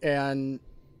 and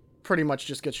pretty much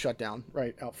just gets shut down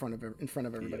right out in front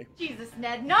of everybody. Jesus,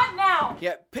 Ned, not now!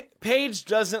 Yeah, Paige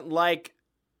doesn't like,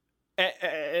 in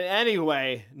any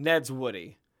way, Ned's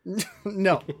Woody.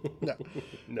 No.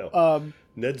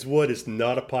 Ned's wood is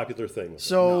not a popular thing.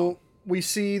 So we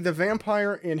see the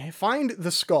vampire find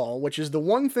the skull, which is the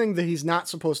one thing that he's not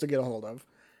supposed to get a hold of.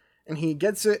 And he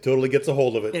gets it. Totally gets a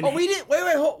hold of it. We didn't. Wait.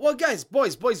 Well, guys,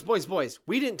 boys.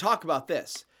 We didn't talk about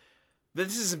this.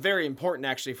 This is very important,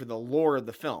 actually, for the lore of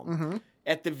the film. Mm-hmm.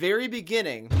 At the very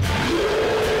beginning,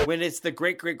 when it's the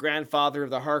great-great-grandfather of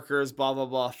the Harkers, blah, blah,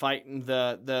 blah, fighting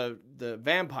the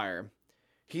vampire,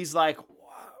 he's like,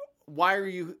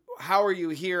 how are you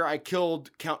here? I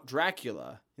killed Count Dracula.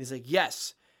 And he's like,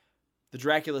 yes.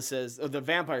 The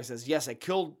vampire says, yes,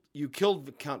 you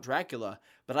killed Count Dracula,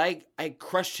 but I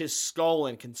crushed his skull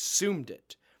and consumed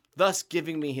it, thus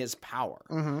giving me his power,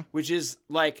 which is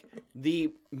like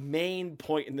the main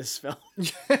point in this film.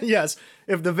 Yes.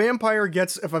 If a vampire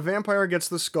gets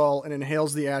the skull and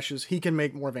inhales the ashes, he can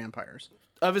make more vampires.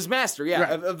 Of his master, yeah,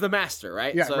 right. of the master,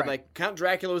 right? Yeah, so right. like Count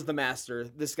Dracula was the master.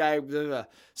 This guy,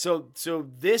 so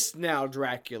this now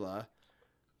Dracula,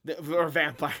 or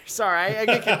vampire. Sorry, I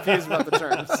get confused about the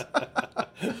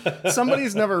terms.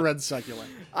 Somebody's never read Succulent.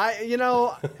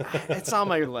 It's on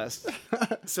my list.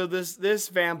 So this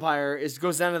vampire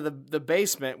goes down to the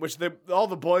basement, which all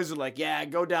the boys are like, yeah,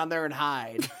 go down there and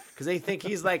hide, because they think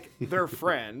he's like their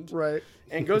friend, right?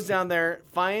 And goes down there,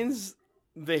 finds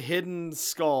the hidden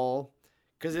skull,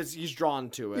 because he's drawn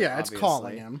to it. Yeah, obviously. It's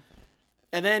calling him,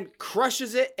 and then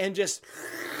crushes it and just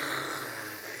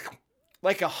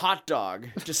like a hot dog,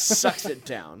 just sucks it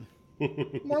down.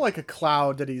 More like a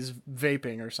cloud that he's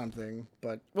vaping or something,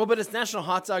 but it's National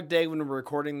Hot Dog Day when we're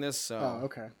recording this, so. Oh,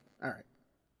 okay. All right.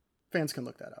 Fans can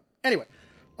look that up. Anyway,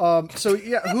 the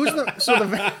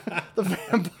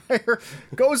vampire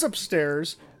goes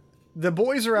upstairs. The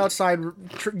boys are outside,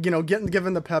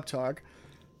 given the pep talk.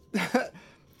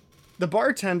 The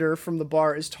bartender from the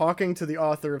bar is talking to the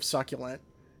author of Succulent,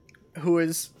 who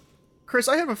is Chris.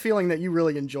 I have a feeling that you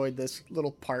really enjoyed this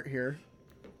little part here.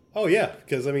 Oh, yeah,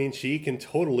 because, she can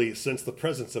totally sense the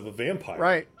presence of a vampire.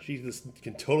 Right. She just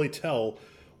can totally tell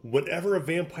whenever a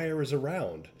vampire is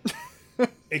around.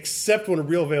 Except when a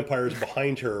real vampire is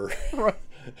behind her. Right.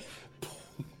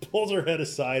 Pulls her head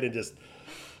aside and just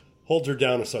Holds her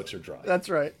down and sucks her dry. That's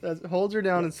right. Holds her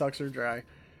down and sucks her dry.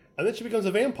 And then she becomes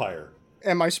a vampire.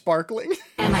 Am I sparkling?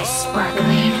 Am I sparkling?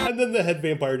 And then the head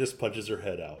vampire just punches her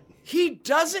head out. He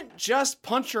doesn't just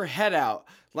punch her head out,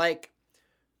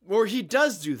 or he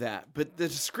does do that, but the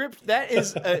script, that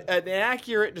is an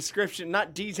accurate description,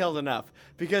 not detailed enough,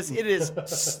 because it is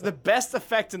the best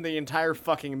effect in the entire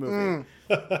fucking movie.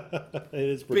 It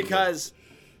is pretty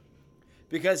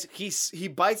Because he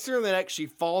bites her in the neck, she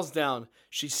falls down,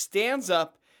 she stands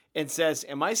up and says,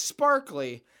 "Am I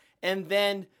sparkly?" And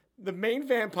then the main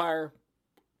vampire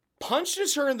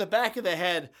punches her in the back of the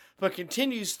head, but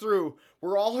continues through,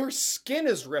 where all her skin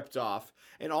is ripped off,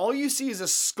 and all you see is a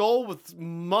skull with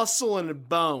muscle and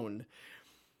bone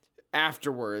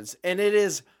afterwards. And it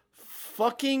is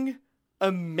fucking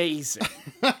amazing.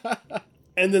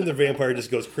 And then the vampire just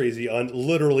goes crazy on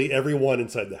literally everyone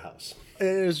inside the house. It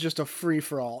is just a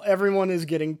free-for-all. Everyone is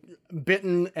getting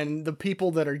bitten, and the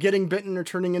people that are getting bitten are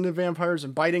turning into vampires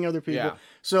and biting other people. Yeah.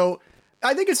 So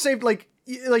I think it's safe,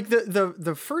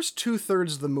 the first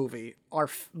 2/3 of the movie are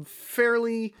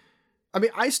fairly... I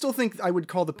mean, I still think I would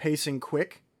call the pacing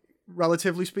quick,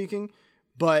 relatively speaking,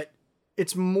 but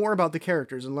it's more about the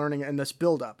characters and learning and this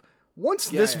build-up. Once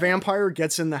this vampire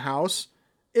gets in the house,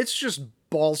 it's just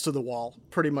balls to the wall,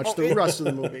 pretty much the rest of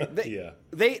the movie.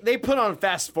 They put on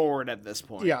fast forward at this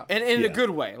point. Yeah. And in a good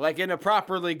way, in a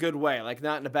properly good way,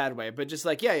 not in a bad way, but just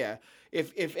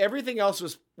If everything else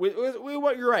was,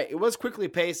 you're right, it was quickly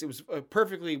paced, it was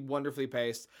perfectly wonderfully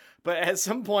paced, but at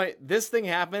some point this thing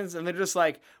happens and they're just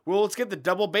like, well, let's get the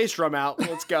double bass drum out,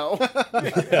 let's go.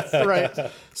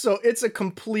 Right. So it's a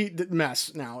complete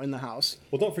mess now in the house.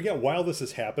 Well, don't forget, while this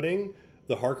is happening,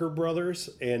 the Harker brothers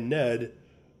and Ned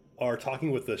are talking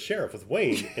with the sheriff, with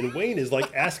Wayne, and Wayne is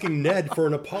asking Ned for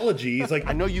an apology. He's like,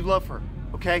 I know you love her,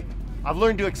 okay? I've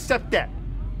learned to accept that.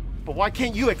 But why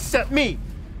can't you accept me?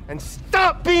 And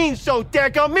stop being so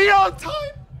daggone mean all the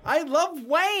time! I love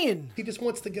Wayne! He just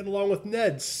wants to get along with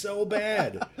Ned so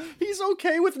bad. He's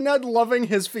okay with Ned loving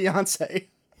his fiancée.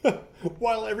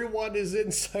 While everyone is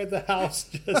inside the house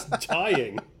just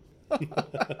dying.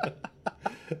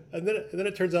 And then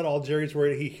it turns out all Jerry's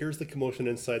worried. He hears the commotion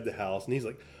inside the house, and he's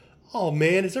like, oh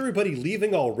man, is everybody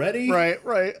leaving already?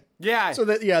 Right. Yeah. So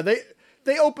that,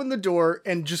 they open the door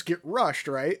and just get rushed,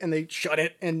 right? And they shut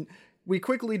it, and we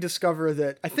quickly discover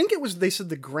that, I think they said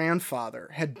the grandfather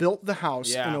had built the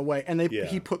house in a way, and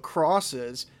he put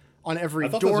crosses on every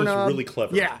doorknob. This was really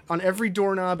clever. Yeah, on every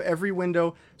doorknob, every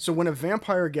window. So when a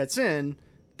vampire gets in,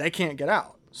 they can't get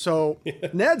out. So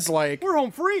Ned's like, we're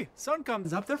home free. Sun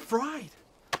comes up, they're fried.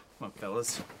 Come on,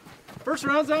 fellas. First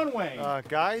round's on Wayne.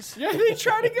 Guys? Yeah, they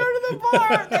try to go to the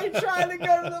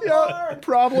bar.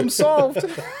 Problem solved.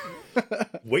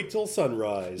 Wait till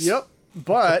sunrise. Yep.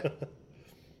 But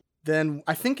then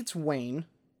I think it's Wayne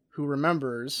who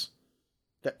remembers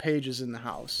that Paige is in the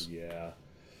house. Yeah.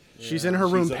 She's in her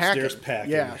room packing.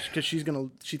 packing. Yeah, because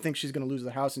she thinks she's gonna lose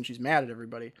the house, and she's mad at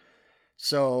everybody.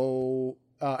 So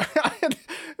I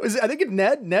think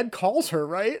Ned calls her,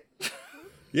 right?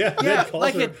 Yeah, Ned calls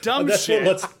like her. a dumb That's shit.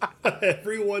 What lets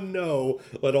everyone know,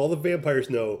 let all the vampires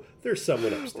know there's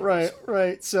someone upstairs.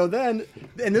 Right. So then,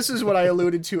 and this is what I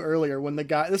alluded to earlier when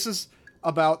this is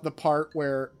about the part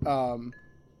where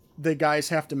the guys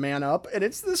have to man up, and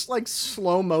it's this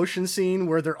slow motion scene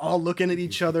where they're all looking at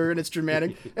each other and it's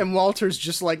dramatic, and Walter's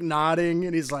just nodding,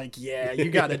 and he's like, yeah, you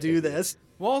got to do this.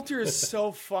 Walter is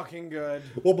so fucking good.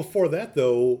 Well, before that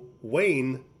though,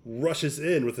 Wayne rushes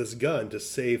in with his gun to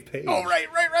save Paige. Oh, right.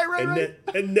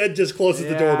 And Ned just closes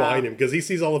the door behind him because he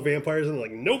sees all the vampires and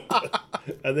like, nope.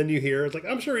 And then you hear, it's like,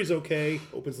 I'm sure he's okay.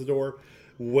 Opens the door.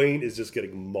 Wayne is just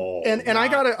getting mauled. And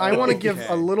I want to give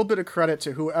a little bit of credit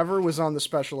to whoever was on the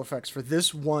special effects for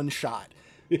this one shot,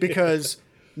 because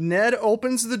Ned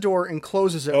opens the door and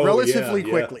closes it relatively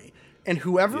quickly. And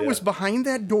whoever was behind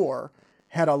that door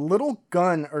had a little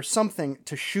gun or something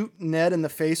to shoot Ned in the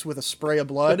face with a spray of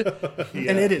blood.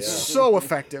 And it is so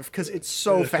effective because it's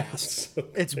so fast.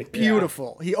 It's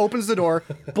beautiful. He opens the door,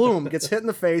 boom, gets hit in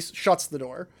the face, shuts the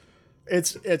door.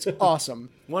 It's awesome.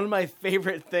 One of my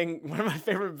favorite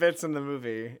bits in the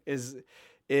movie is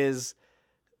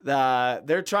they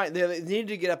need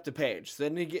to get up to Paige. So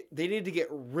they need to get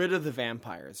rid of the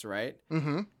vampires, right?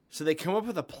 Mm-hmm. So they come up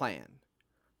with a plan.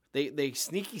 They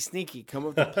sneaky come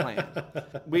up with a plan.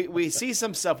 we see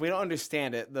some stuff, we don't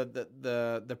understand it.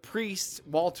 The priest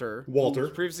Walter, who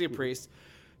was previously a priest,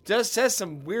 just says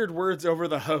some weird words over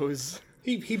the hose.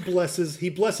 He blesses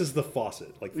the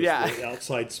faucet, like the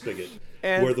outside spigot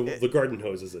where the garden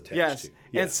hose is attached to.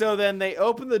 Yeah. And so then they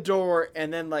open the door,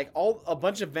 and then a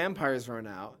bunch of vampires run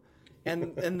out,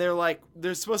 and they're like,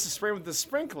 they're supposed to spray with the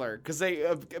sprinkler because they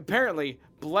apparently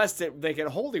blessed it. They get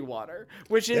holy water,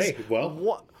 which is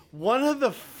one of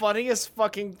the funniest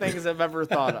fucking things I've ever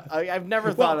thought of. I've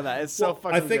never thought of that. It's so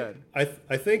fucking good.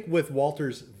 I think with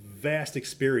Walter's vast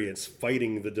experience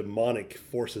fighting the demonic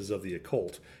forces of the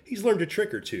occult, he's learned a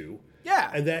trick or two.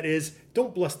 Yeah. And that is,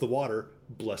 don't bless the water,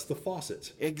 bless the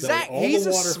faucet. Exactly. He's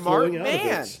a smart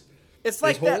man. It's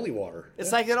like that holy water.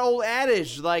 It's like an old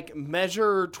adage, like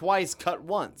measure twice, cut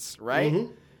once, right?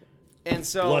 Mm-hmm. And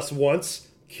so bless once,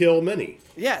 kill many.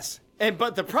 Yes.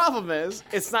 But the problem is,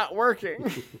 it's not working.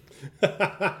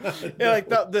 Like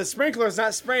the sprinkler's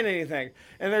not spraying anything,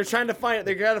 and they're trying to find it.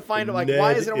 They got to find it. Like,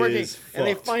 why isn't it working? And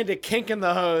they find a kink in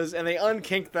the hose, and they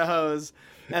unkink the hose,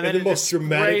 and then the most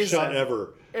dramatic shot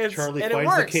ever. Charlie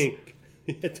finds the kink.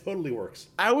 It totally works.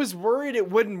 I was worried it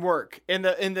wouldn't work in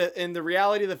the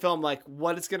reality of the film. Like,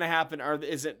 what is going to happen?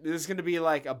 Is this going to be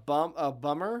like a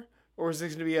bummer, or is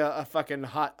this going to be a fucking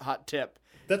hot tip?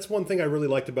 That's one thing I really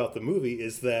liked about the movie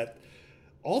is that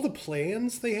all the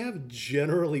plans they have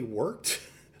generally worked.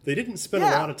 They didn't spend a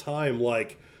lot of time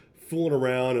like fooling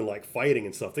around and like fighting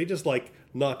and stuff. They just like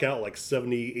knock out like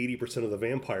 70-80% of the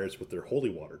vampires with their holy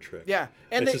water trick. Yeah,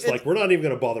 and it's just like, we're not even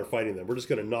going to bother fighting them. We're just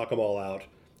going to knock them all out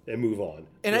and move on.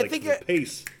 And like, I think the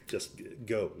pace just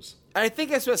goes. I think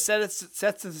that's what sets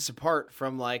this apart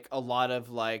from like a lot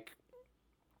of like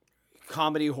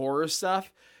comedy horror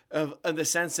stuff, of the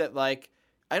sense that like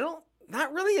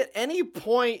not really at any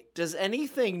point does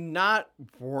anything not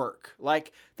work.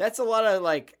 Like, that's a lot of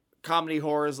like comedy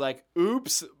horrors, like,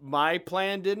 oops, my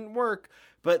plan didn't work.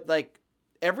 But like,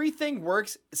 everything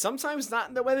works, sometimes not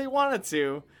in the way they want it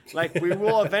to. Like, we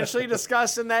will eventually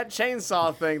discuss in that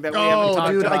chainsaw thing that we haven't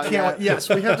talked about. I can't. Yes,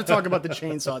 we have to talk about the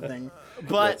chainsaw thing.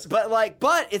 But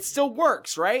it still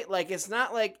works, right? Like, it's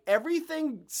not like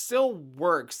everything still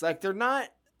works. Like, they're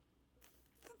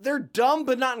dumb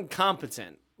but not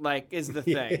incompetent. Like, is the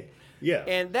thing. Yeah.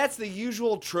 And that's the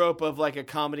usual trope of like a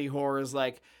comedy horror is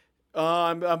like, oh,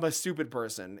 I'm a stupid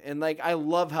person. And like, I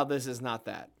love how this is not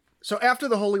that. So after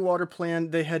the holy water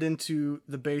plan, they head into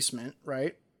the basement,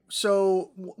 right? So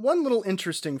one little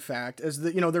interesting fact is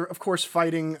that, they're of course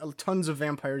fighting tons of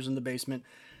vampires in the basement.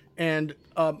 And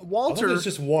Walter... there's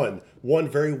just one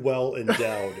very well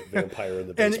endowed vampire in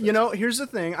the basement. And here's the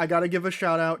thing. I got to give a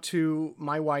shout out to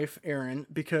my wife, Erin,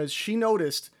 because she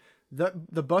noticed that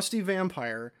the busty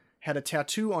vampire had a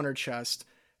tattoo on her chest.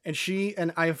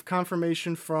 And I have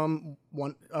confirmation from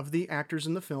one of the actors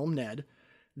in the film, Ned,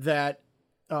 that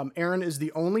Erin is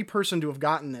the only person to have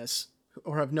gotten this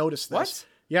or have noticed this. What?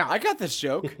 Yeah. I got this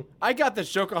joke. I got this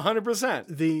joke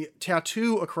 100%. The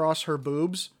tattoo across her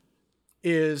boobs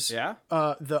is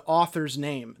the author's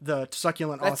name, the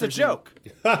succulent author's name.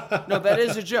 That's a joke. No, that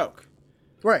is a joke.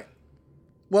 Right.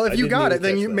 Well, if you got it,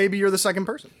 then maybe you're the second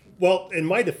person. Well, in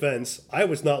my defense, I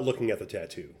was not looking at the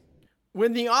tattoo.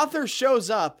 When the author shows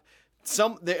up,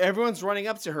 everyone's running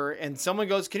up to her, and someone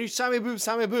goes, "Can you sign my boobs?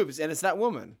 Sign my boobs?" And it's that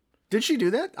woman. Did she do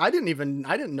that? I didn't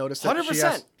notice that.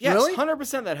 100%. Yes, really?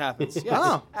 100% that happens. Yes,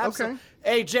 oh, absolutely.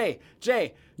 okay. Hey,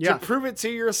 Jay, to prove it to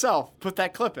yourself, put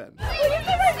that clip in.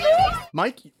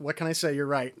 Mike, what can I say? You're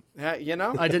right. I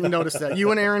didn't notice that.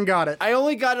 You and Aaron got it. I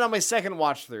only got it on my second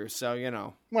watch through, so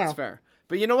it's fair.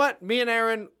 But you know what? Me and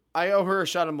Aaron, I owe her a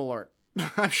shot of Malort.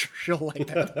 I'm sure she'll like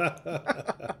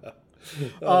that.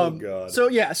 God.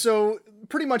 So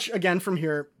pretty much again from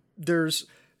here, there's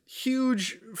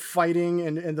huge fighting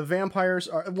and the vampires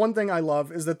are... One thing I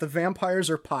love is that the vampires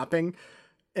are popping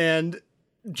and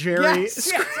Jerry...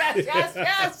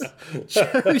 Yes.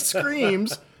 Jerry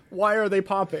screams, "Why are they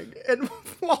popping?" And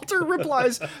Walter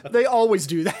replies, "They always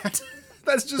do that."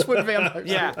 That's just what vampires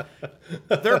do. Yeah.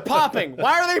 They're popping.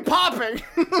 Why are they popping?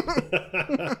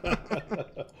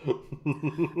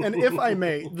 And if I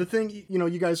may, the thing,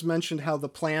 you guys mentioned how the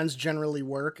plans generally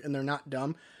work and they're not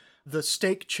dumb. The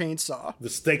steak chainsaw. The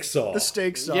steak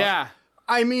saw. Yeah.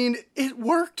 I mean, it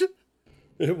worked.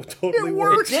 It totally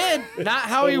worked. It did. Not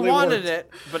how he wanted it,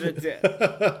 but it did.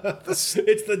 It's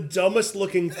the dumbest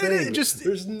looking thing.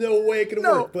 There's no way it can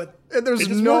work, but there's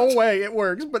no way it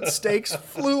works. But steaks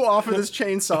flew off of this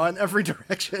chainsaw in every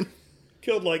direction.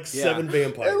 Killed like 7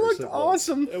 vampires. It looked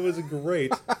awesome. It was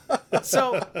great.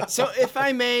 So if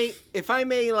I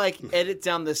may like edit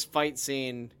down this fight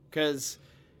scene, because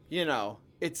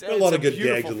it's a lot of good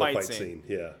gags in the fight scene.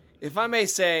 Yeah. If I may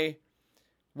say,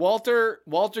 Walter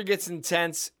gets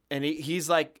intense and he's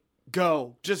like,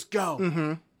 just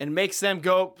go, and makes them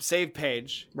go save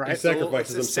Paige. Right. He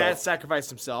sacrifices himself. Sacrifice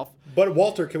himself. But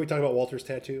Walter, can we talk about Walter's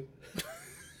tattoo?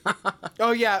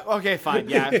 Oh yeah. Okay. Fine.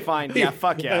 Yeah. Fine. Yeah.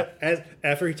 Fuck yeah.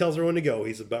 After he tells everyone to go,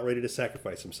 he's about ready to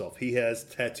sacrifice himself. He has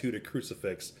tattooed a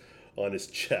crucifix on his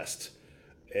chest,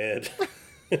 and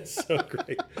it's so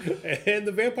great. And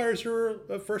the vampires are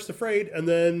first afraid, and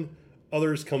then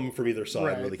others come from either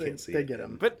side where they can't see. They get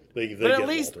him, but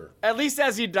at least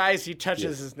as he dies, he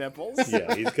touches his nipples.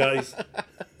 Yeah, he's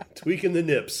tweaking the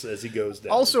nips as he goes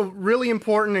down. Also, really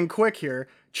important and quick here.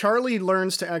 Charlie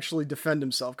learns to actually defend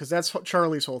himself because that's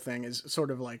Charlie's whole thing is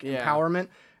sort of like empowerment.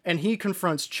 And he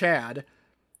confronts Chad,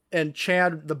 and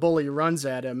Chad, the bully, runs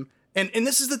at him. And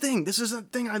this is the thing. This is the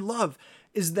thing I love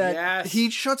is that he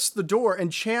shuts the door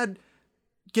and Chad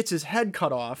gets his head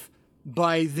cut off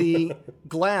by the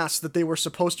glass that they were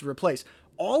supposed to replace.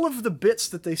 All of the bits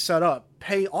that they set up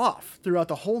pay off throughout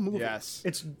the whole movie. Yes.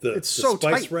 It's the so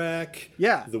spice tight. rack.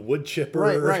 Yeah. The wood chipper.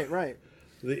 Right.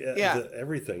 The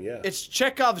everything, yeah. It's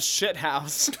Chekhov's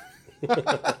shithouse.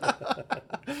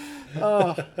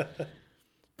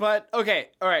 But okay,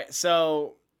 all right.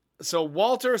 So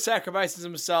Walter sacrifices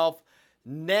himself.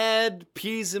 Ned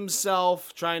pees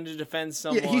himself trying to defend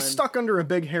someone. Yeah, he's stuck under a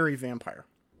big hairy vampire.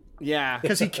 Yeah,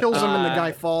 because he kills him and the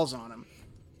guy falls on him.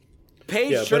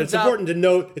 Paige but it's important to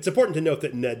note. It's important to note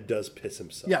that Ned does piss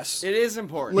himself. Yes, it is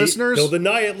important. Listeners, he'll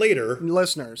deny it later.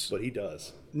 Listeners, but he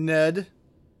does. Ned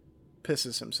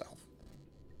pisses himself.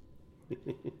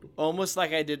 Almost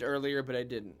like I did earlier, but I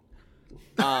didn't.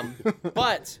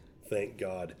 But thank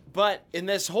God. But in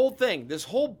this whole thing, this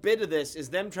whole bit of this is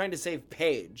them trying to save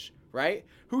Paige, right?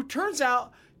 Who turns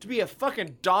out to be a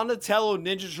fucking Donatello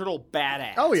Ninja Turtle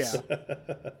badass. Oh yeah.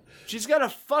 She's got a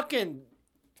fucking.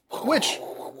 Which,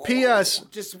 P.S.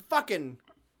 Just fucking.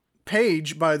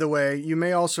 Paige, by the way, you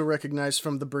may also recognize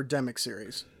from the Birdemic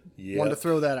series. Yep. Wanted to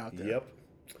throw that out there. Yep.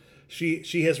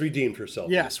 She has redeemed herself.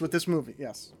 Yes, with this movie.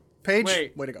 Yes.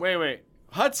 Paige, way to go. Wait.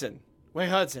 Hudson.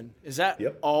 Is that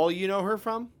all you know her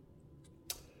from?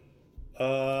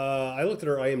 I looked at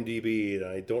her IMDb and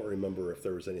I don't remember if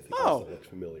there was anything else that looked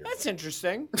familiar. That's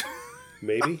interesting.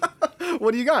 Maybe.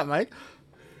 What do you got, Mike?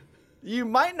 You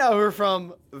might know her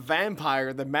from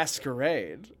Vampire the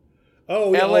Masquerade.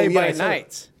 Oh, LA by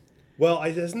Night. Well,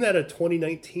 isn't that a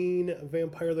 2019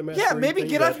 Vampire the Masquerade? Yeah, maybe thing?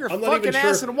 get off your fucking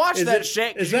ass and watch that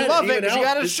shit. Because you love it because you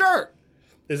got a shirt.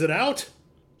 Is it out?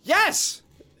 Yes.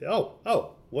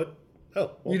 Oh, what?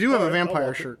 Oh. Well, you do have a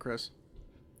vampire shirt, Chris.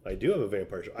 I do have a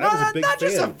vampire shirt. No, I was a big not fan.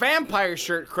 just a vampire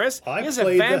shirt, Chris. He has a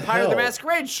played Vampire the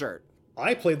Masquerade shirt.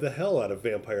 I played the hell out of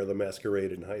Vampire the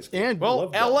Masquerade in high school. And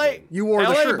LA, you wore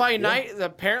the shirt. by Night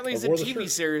apparently is a wore the TV shirt.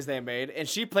 series they made, and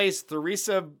she plays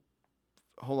Theresa.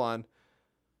 Hold on.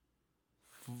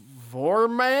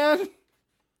 Vorman?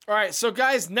 All right, so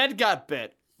guys, Ned got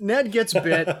bit. Ned gets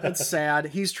bit. It's sad.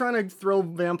 He's trying to throw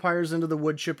vampires into the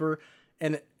wood chipper,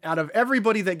 and out of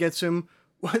everybody that gets him,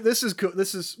 this is cool.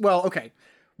 Okay.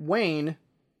 Wayne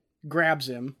grabs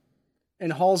him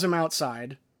and hauls him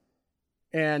outside,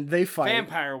 and they fight.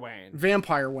 Vampire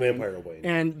Wayne.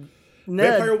 And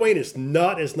Ned, Vampire Wayne is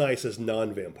not as nice as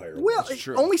non-Vampire Wayne. Well,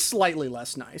 only slightly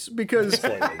less nice because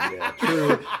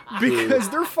true. Because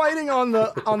they're fighting on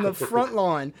the front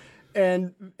lawn,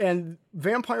 and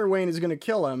Vampire Wayne is going to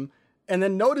kill him, and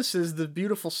then notices the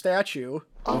beautiful statue.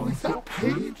 Oh, is that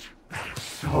Paige?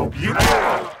 So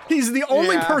beautiful. He's the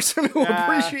only person who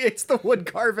appreciates the wood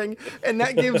carving, and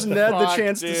that gives Ned the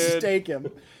chance to stake him.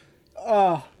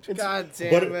 Oh, God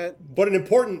damn it! But an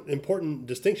important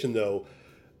distinction though.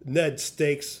 Ned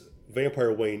stakes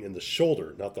Vampire Wayne in the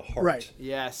shoulder, not the heart. Right.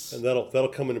 Yes. And that'll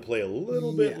come into play a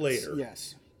little bit later.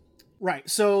 Yes. Right.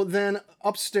 So then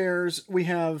upstairs we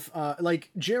have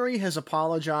Jerry has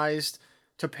apologized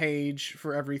to Paige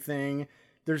for everything.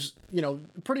 There's,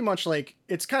 pretty much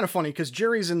it's kind of funny because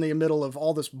Jerry's in the middle of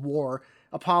all this war,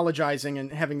 apologizing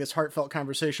and having this heartfelt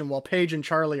conversation while Paige and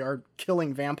Charlie are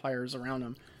killing vampires around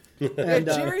him. And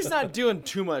Jerry's not doing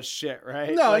too much shit,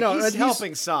 right? No, he's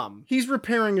helping some. He's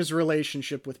repairing his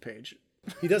relationship with Paige.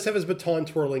 He does have his baton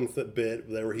twirling bit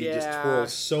where he just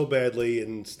twirls so badly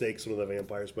and stakes one of the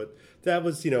vampires, but that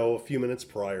was, a few minutes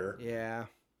prior. Yeah.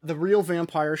 The real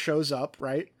vampire shows up,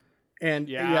 right? And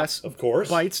yes, of course,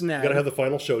 bites Ned. You gotta have the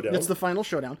final showdown. It's the final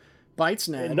showdown. Bites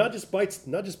Ned. And not just bites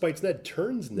Ned,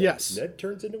 turns Ned. Yes. Ned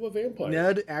turns into a vampire.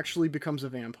 Ned actually becomes a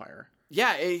vampire.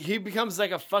 Yeah, he becomes like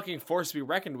a fucking force to be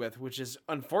reckoned with, which is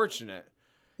unfortunate.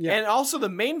 Yeah. And also the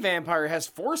main vampire has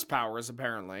force powers,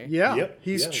 apparently. Yeah. Yep.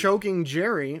 He's choking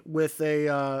Jerry with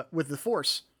the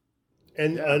force.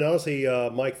 And honestly,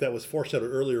 Mike, that was foreshadowed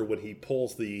earlier when he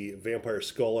pulls the vampire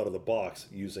skull out of the box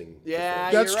using.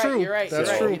 That's true. You're right.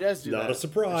 That's true. He does do that. Not a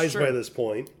surprise by this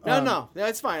point. No,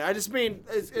 that's fine. I just mean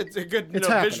it's a good, it's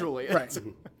visually. Right.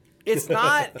 It's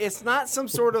not some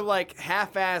sort of like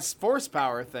half-ass force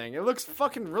power thing. It looks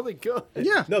fucking really good.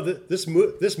 Yeah. No, this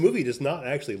movie does not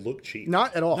actually look cheap.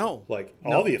 Not at all. No. Like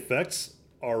all the effects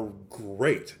are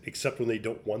great, except when they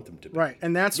don't want them to be. Right,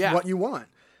 and that's what you want.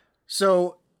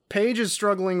 So Paige is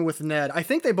struggling with Ned. I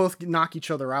think they both knock each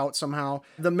other out somehow.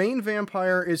 The main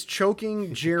vampire is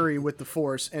choking Jerry with the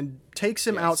force and takes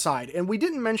him outside. And we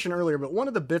didn't mention earlier, but one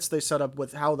of the bits they set up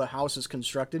with how the house is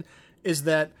constructed is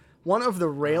that one of the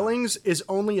railings is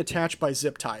only attached by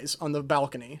zip ties on the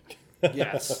balcony.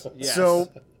 Yes. So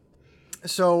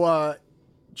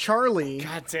Charlie,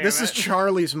 God damn this it. is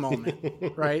Charlie's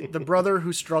moment, right? The brother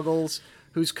who struggles,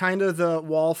 who's kind of the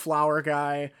wallflower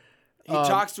guy. He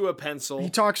talks to a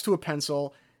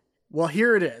pencil. Well,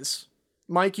 here it is.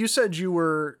 Mike, you said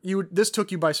this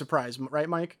took you by surprise, right,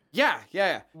 Mike?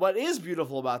 Yeah. What is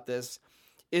beautiful about this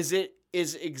is it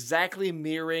is exactly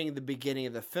mirroring the beginning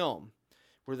of the film,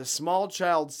 where the small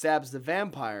child stabs the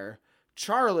vampire.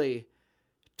 Charlie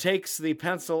takes the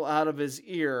pencil out of his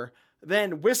ear,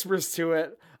 then whispers to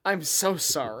it, "I'm so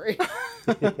sorry."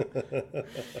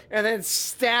 And then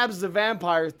stabs the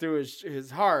vampire through his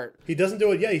heart. He doesn't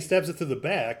do it yet. He stabs it through the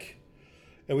back,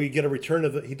 and we get a return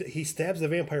of he stabs the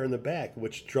vampire in the back,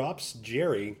 which drops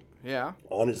Jerry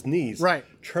on his knees. Right.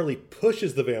 Charlie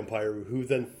pushes the vampire, who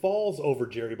then falls over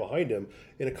Jerry behind him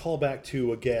in a callback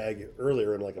to a gag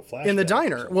earlier in like a flashback. In the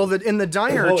diner. Well, in the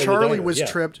diner, Charlie was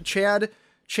tripped. Chad,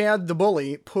 the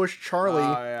bully, pushed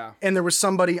Charlie, and there was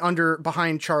somebody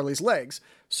behind Charlie's legs.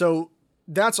 So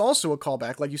that's also a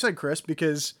callback, like you said, Chris,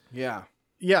 because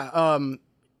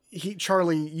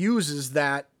Charlie uses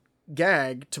that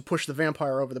gag to push the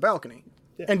vampire over the balcony.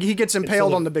 Yeah. And he gets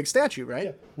impaled on the big statue, right?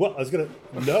 Yeah. Well, I was gonna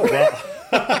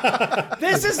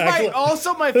This is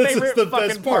also my favorite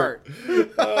fucking part.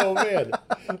 Oh man,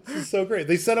 this is so great.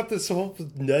 They set up this whole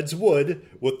Ned's wood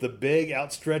with the big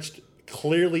outstretched,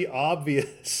 clearly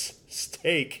obvious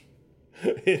stake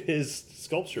in his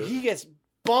sculpture. He gets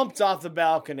bumped off the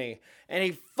balcony and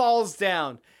he falls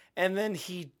down, and then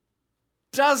he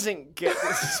doesn't get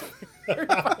this.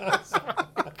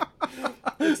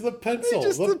 It's the pencil.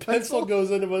 The pencil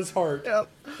goes into his heart. Yep.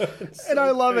 And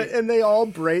I love it. And they all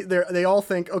they all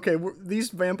think, okay, these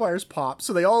vampires pop,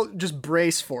 so they all just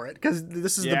brace for it because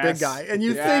this is the big guy. And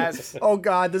you think, oh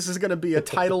god, this is going to be a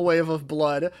tidal wave of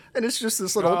blood, and it's just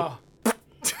this little.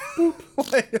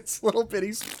 This little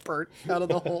bitty spurt out of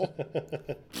the hole.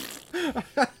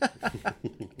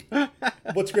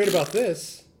 What's great about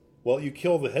this? Well, you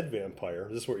kill the head vampire.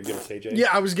 Is this what you're going to say, Jay? Yeah,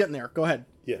 I was getting there. Go ahead.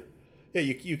 Yeah.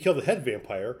 You kill the head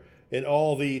vampire, and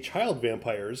all the child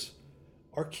vampires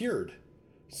are cured.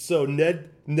 So Ned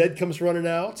comes running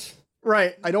out.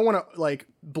 Right. I don't want to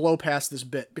blow past this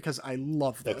bit because I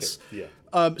love this. Okay.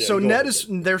 Yeah. So Ned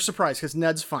they're surprised because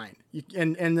Ned's fine.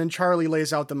 And then Charlie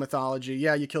lays out the mythology.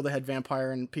 Yeah, you kill the head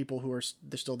vampire and people who are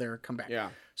they're still there come back.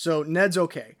 Yeah. So Ned's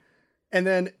okay. And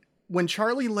then when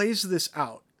Charlie lays this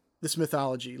out, this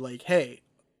mythology, like, hey,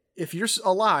 if you're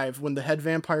alive when the head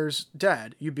vampire's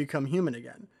dead, you become human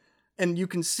again. And you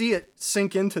can see it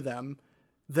sink into them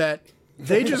that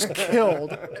they just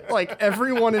killed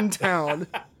everyone in town.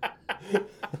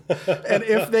 And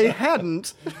if they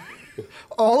hadn't,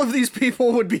 all of these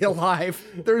people would be alive.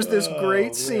 There's this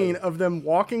great scene of them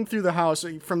walking through the house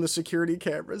from the security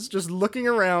cameras, just looking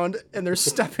around, and they're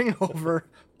stepping over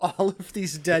all of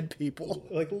these dead people.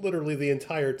 Literally the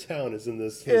entire town is in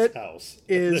his house.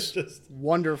 Is just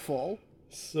wonderful.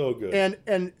 So good.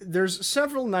 And there's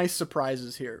several nice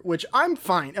surprises here, which I'm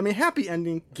fine. I mean, happy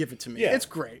ending, give it to me. Yeah. It's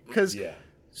great. Because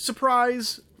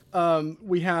surprise,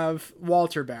 we have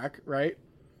Walter back, right?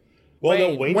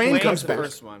 Well, Wayne comes back.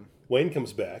 First one. Wayne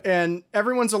comes back. And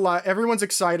everyone's alive. Everyone's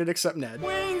excited except Ned.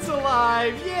 Wayne's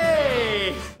alive!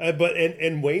 Yay!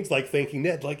 And Wayne's thanking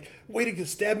Ned, way to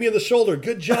stab me in the shoulder.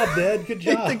 Good job, Ned. Good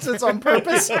job. He thinks it's on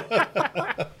purpose.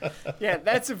 Yeah,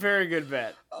 that's a very good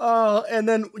bet. And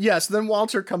then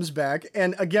Walter comes back.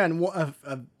 And again,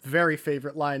 a very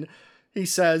favorite line. He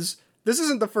says, "This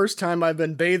isn't the first time I've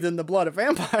been bathed in the blood of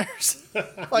vampires."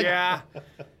 Yeah.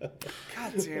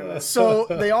 God damn it. So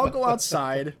they all go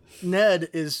outside. Ned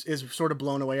is sort of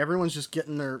blown away. Everyone's just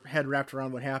getting their head wrapped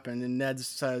around what happened. And Ned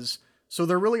says, "So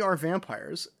there really are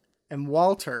vampires?" And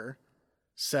Walter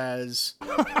says,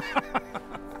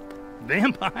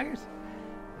 "Vampires?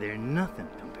 They're nothing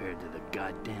compared to the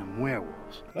goddamn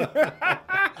werewolves."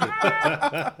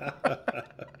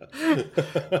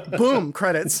 Boom,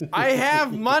 credits. I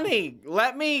have money.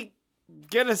 Let me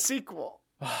get a sequel.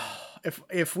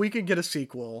 If we could get a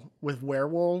sequel with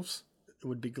werewolves, it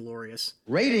would be glorious.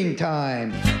 Rating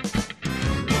time.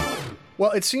 Well,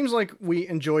 it seems like we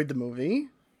enjoyed the movie.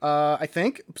 I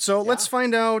think. So let's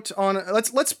find out on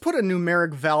let's put a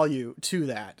numeric value to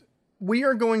that. We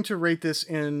are going to rate this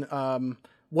in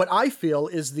what I feel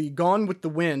is the Gone with the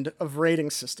Wind of rating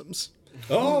systems.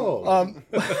 Oh.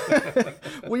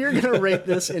 We are going to rate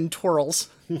this in twirls.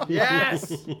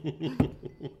 Yes.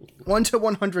 1 to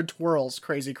 100 twirls,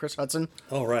 crazy Chris Hudson.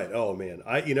 All right. Oh man,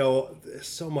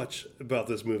 so much about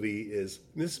this movie is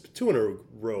this 2 in a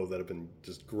row that have been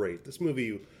just great. This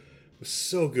movie was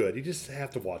so good. You just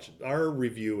have to watch it. Our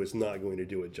review is not going to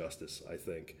do it justice, I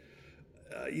think.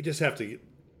 You just have to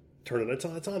turn it.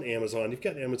 It's on Amazon. You've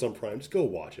got Amazon Prime. Just go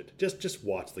watch it. Just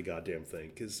watch the goddamn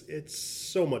thing because it's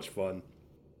so much fun.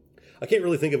 I can't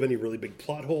really think of any really big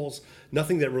plot holes.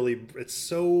 Nothing that really.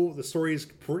 The story is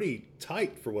pretty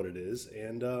tight for what it is,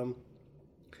 and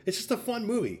it's just a fun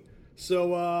movie. So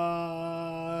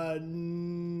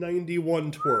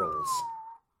 91 twirls.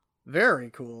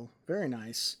 Very cool. Very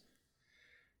nice.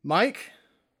 Mike?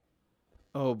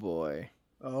 Oh boy.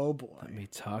 Oh boy. Let me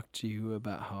talk to you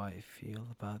about how I feel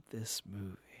about this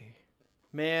movie.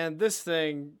 Man, this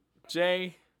thing,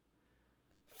 Jay.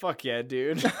 Fuck yeah,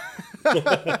 dude.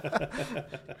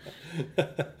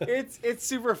 It's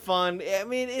super fun. I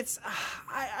mean,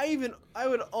 I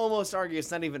would almost argue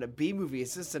it's not even a B movie.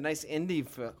 It's just a nice indie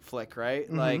flick, right?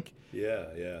 Mm-hmm. Like,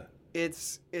 yeah.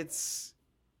 It's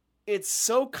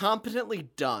so competently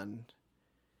done,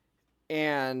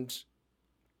 and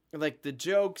like the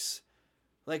jokes,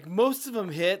 like most of them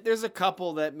hit. There's a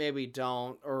couple that maybe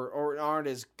don't or aren't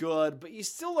as good, but you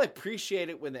still appreciate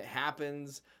it when it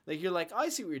happens. Like you're like, oh, I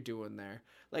see what you're doing there.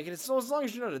 Like, it's so as long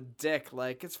as you're not a dick,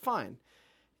 like it's fine.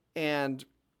 And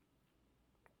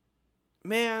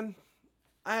man,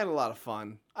 I had a lot of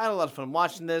fun.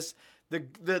 Watching this.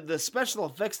 The special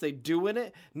effects they do in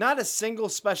it, not a single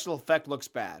special effect looks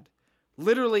bad.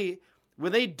 Literally,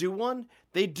 when they do one,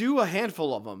 they do a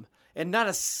handful of them, and not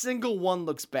a single one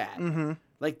looks bad. Mm-hmm.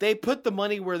 Like, they put the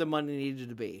money where the money needed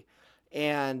to be.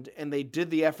 And they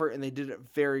did the effort, and they did a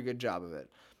very good job of it.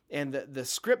 And the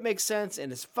script makes sense,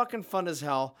 and it's fucking fun as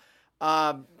hell.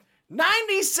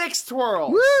 96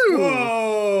 twirls! Woo!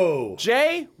 Whoa!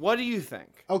 Jay, what do you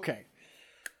think? Okay.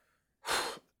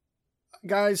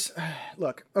 Guys,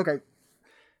 look, okay.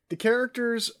 The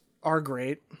characters are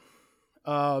great.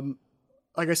 Like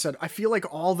I said, I feel like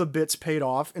all the bits paid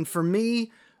off, and for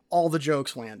me, all the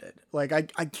jokes landed. Like,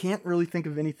 I can't really think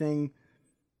of anything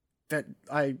that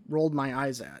I rolled my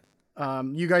eyes at.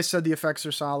 You guys said the effects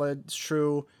are solid. It's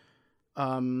true.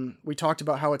 We talked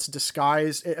about how it's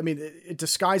disguised. I mean, it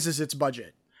disguises its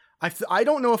budget. I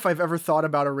don't know if I've ever thought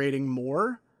about a rating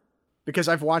more, because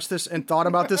I've watched this and thought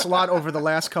about this a lot over the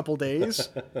last couple days.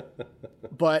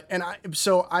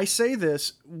 So I say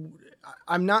this,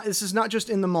 this is not just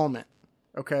in the moment.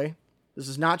 Okay. This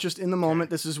is not just in the moment.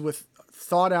 This is with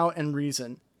thought out and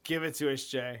reason. Give it to us,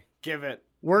 Jay. Give it.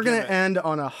 We're going to end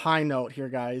on a high note here,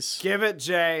 guys. Give it,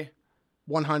 Jay.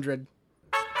 100.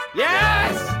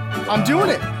 Yes! I'm doing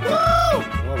it. Woo!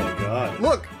 Oh my God.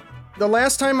 Look, the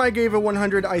last time I gave a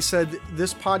 100, I said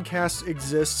this podcast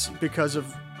exists because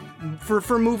of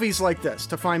for movies like this,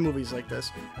 to find movies like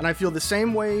this. And I feel the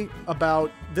same way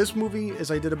about this movie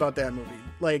as I did about that movie.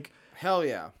 Like, hell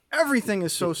yeah. Everything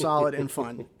is so solid and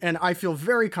fun. And I feel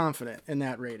very confident in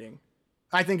that rating.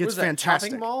 I think it's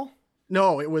fantastic. Chopping Mall?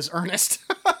 No, it was Ernest.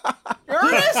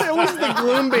 Ernest? It was the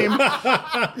Gloom Beam.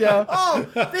 Yeah. Oh,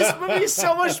 this movie is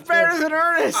so much better than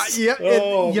Ernest. You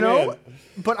know,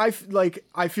 but I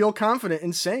feel confident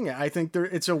in saying it. I think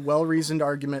it's a well-reasoned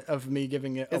argument of me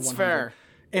giving it a 100. It's fair.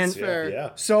 And it's fair. Yeah.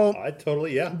 So I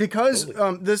totally, because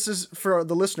totally. This is for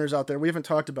the listeners out there. We haven't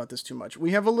talked about this too much.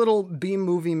 We have a little B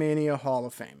Movie Mania Hall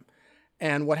of Fame,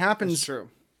 and what happens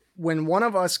when one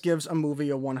of us gives a movie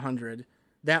a 100,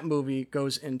 that movie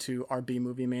goes into our B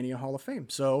Movie Mania Hall of Fame.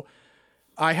 So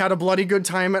I had a bloody good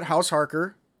time at House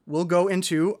Harker. We'll go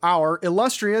into our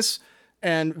illustrious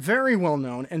and very well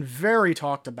known and very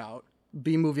talked about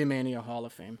B Movie Mania Hall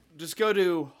of Fame. Just go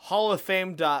to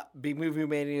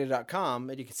halloffame.bmoviemania.com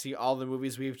and you can see all the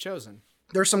movies we've chosen.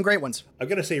 There's some great ones. I'm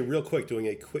going to say real quick, doing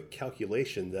a quick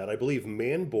calculation, that I believe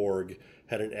Manborg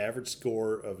had an average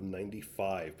score of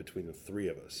 95 between the three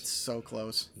of us. So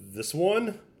close. This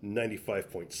one,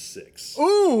 95.6.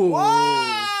 Ooh!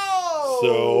 Whoa!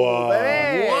 So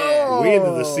we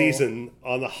ended the season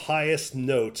on the highest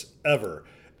note ever.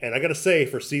 And I got to say,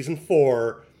 for season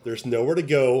 4, there's nowhere to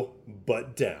go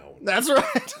but down. That's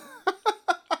right.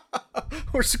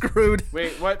 We're screwed.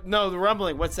 Wait, what? No, the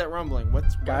rumbling. What's that rumbling?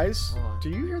 Guys, do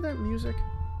you hear that music?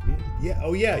 Yeah.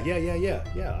 Oh, yeah.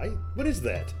 What is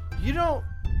that? You don't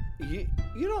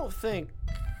think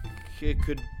it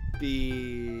could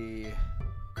be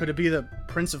Could it be the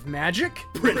Prince of Magic?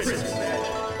 Prince of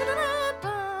Magic.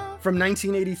 From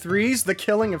 1983's The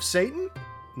Killing of Satan?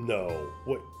 No.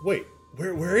 Wait.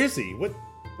 Where is he?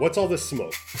 What's all this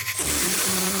smoke?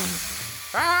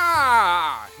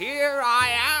 Ah, here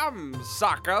I am,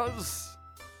 suckers.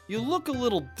 You look a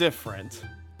little different.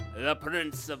 The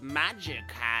Prince of Magic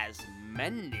has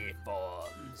many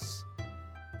forms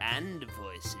and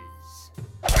voices.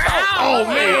 Oh,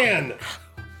 man!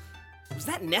 Was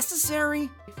that necessary?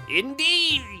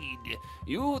 Indeed.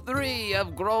 You three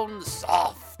have grown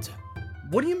soft.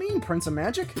 What do you mean, Prince of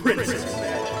Magic? Prince of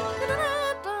Magic.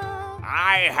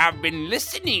 I have been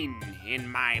listening in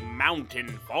my mountain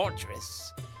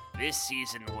fortress. This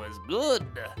season was good.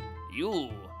 You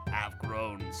have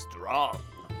grown strong.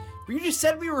 You just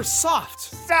said we were soft.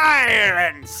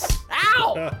 Silence!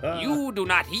 Ow! You do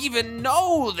not even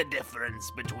know the difference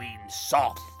between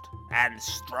soft and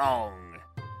strong.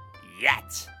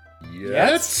 Yet.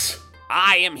 Yet?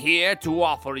 I am here to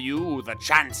offer you the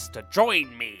chance to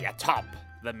join me atop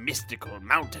the mystical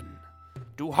mountain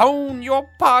to hone your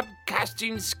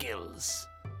podcasting skills.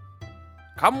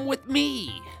 Come with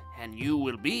me, and you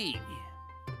will be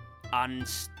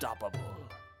unstoppable.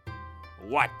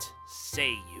 What say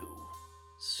you?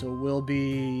 So we'll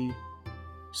be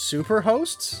super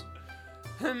hosts?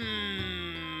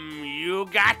 You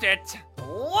got it.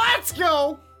 Let's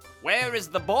go! Where is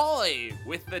the boy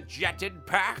with the jetted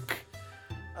pack?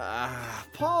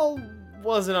 Paul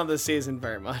wasn't on this season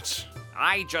very much.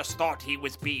 I just thought he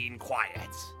was being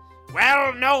quiet.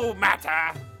 Well, no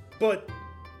matter. But,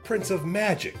 Prince of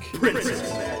Magic. Prince of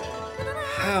Magic.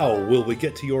 How will we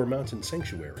get to your mountain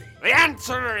sanctuary? The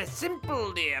answer is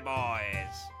simple, dear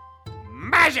boys.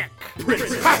 Magic!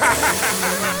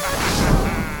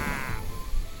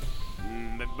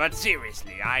 But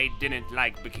seriously, I didn't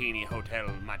like Bikini Hotel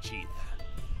much either.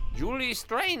 Julie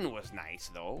Strain was nice,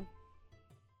 though.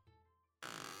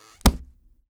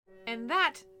 And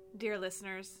that, dear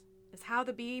listeners, is how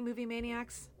the B Movie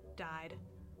Maniacs died.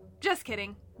 Just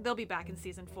kidding. They'll be back in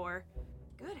season 4.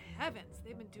 Good heavens,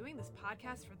 they've been doing this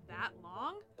podcast for that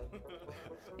long?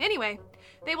 Anyway,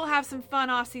 they will have some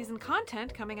fun off-season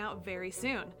content coming out very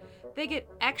soon. They get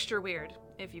extra weird,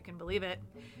 if you can believe it.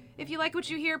 If you like what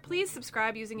you hear, please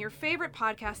subscribe using your favorite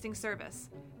podcasting service.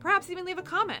 Perhaps even leave a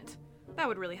comment. That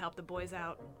would really help the boys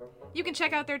out. You can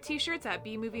check out their t-shirts at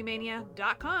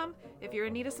bmoviemania.com if you're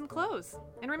in need of some clothes.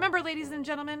 And remember, ladies and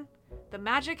gentlemen, the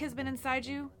magic has been inside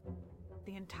you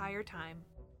the entire time.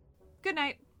 Good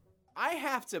night. I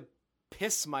have to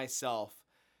piss myself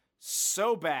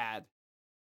so bad.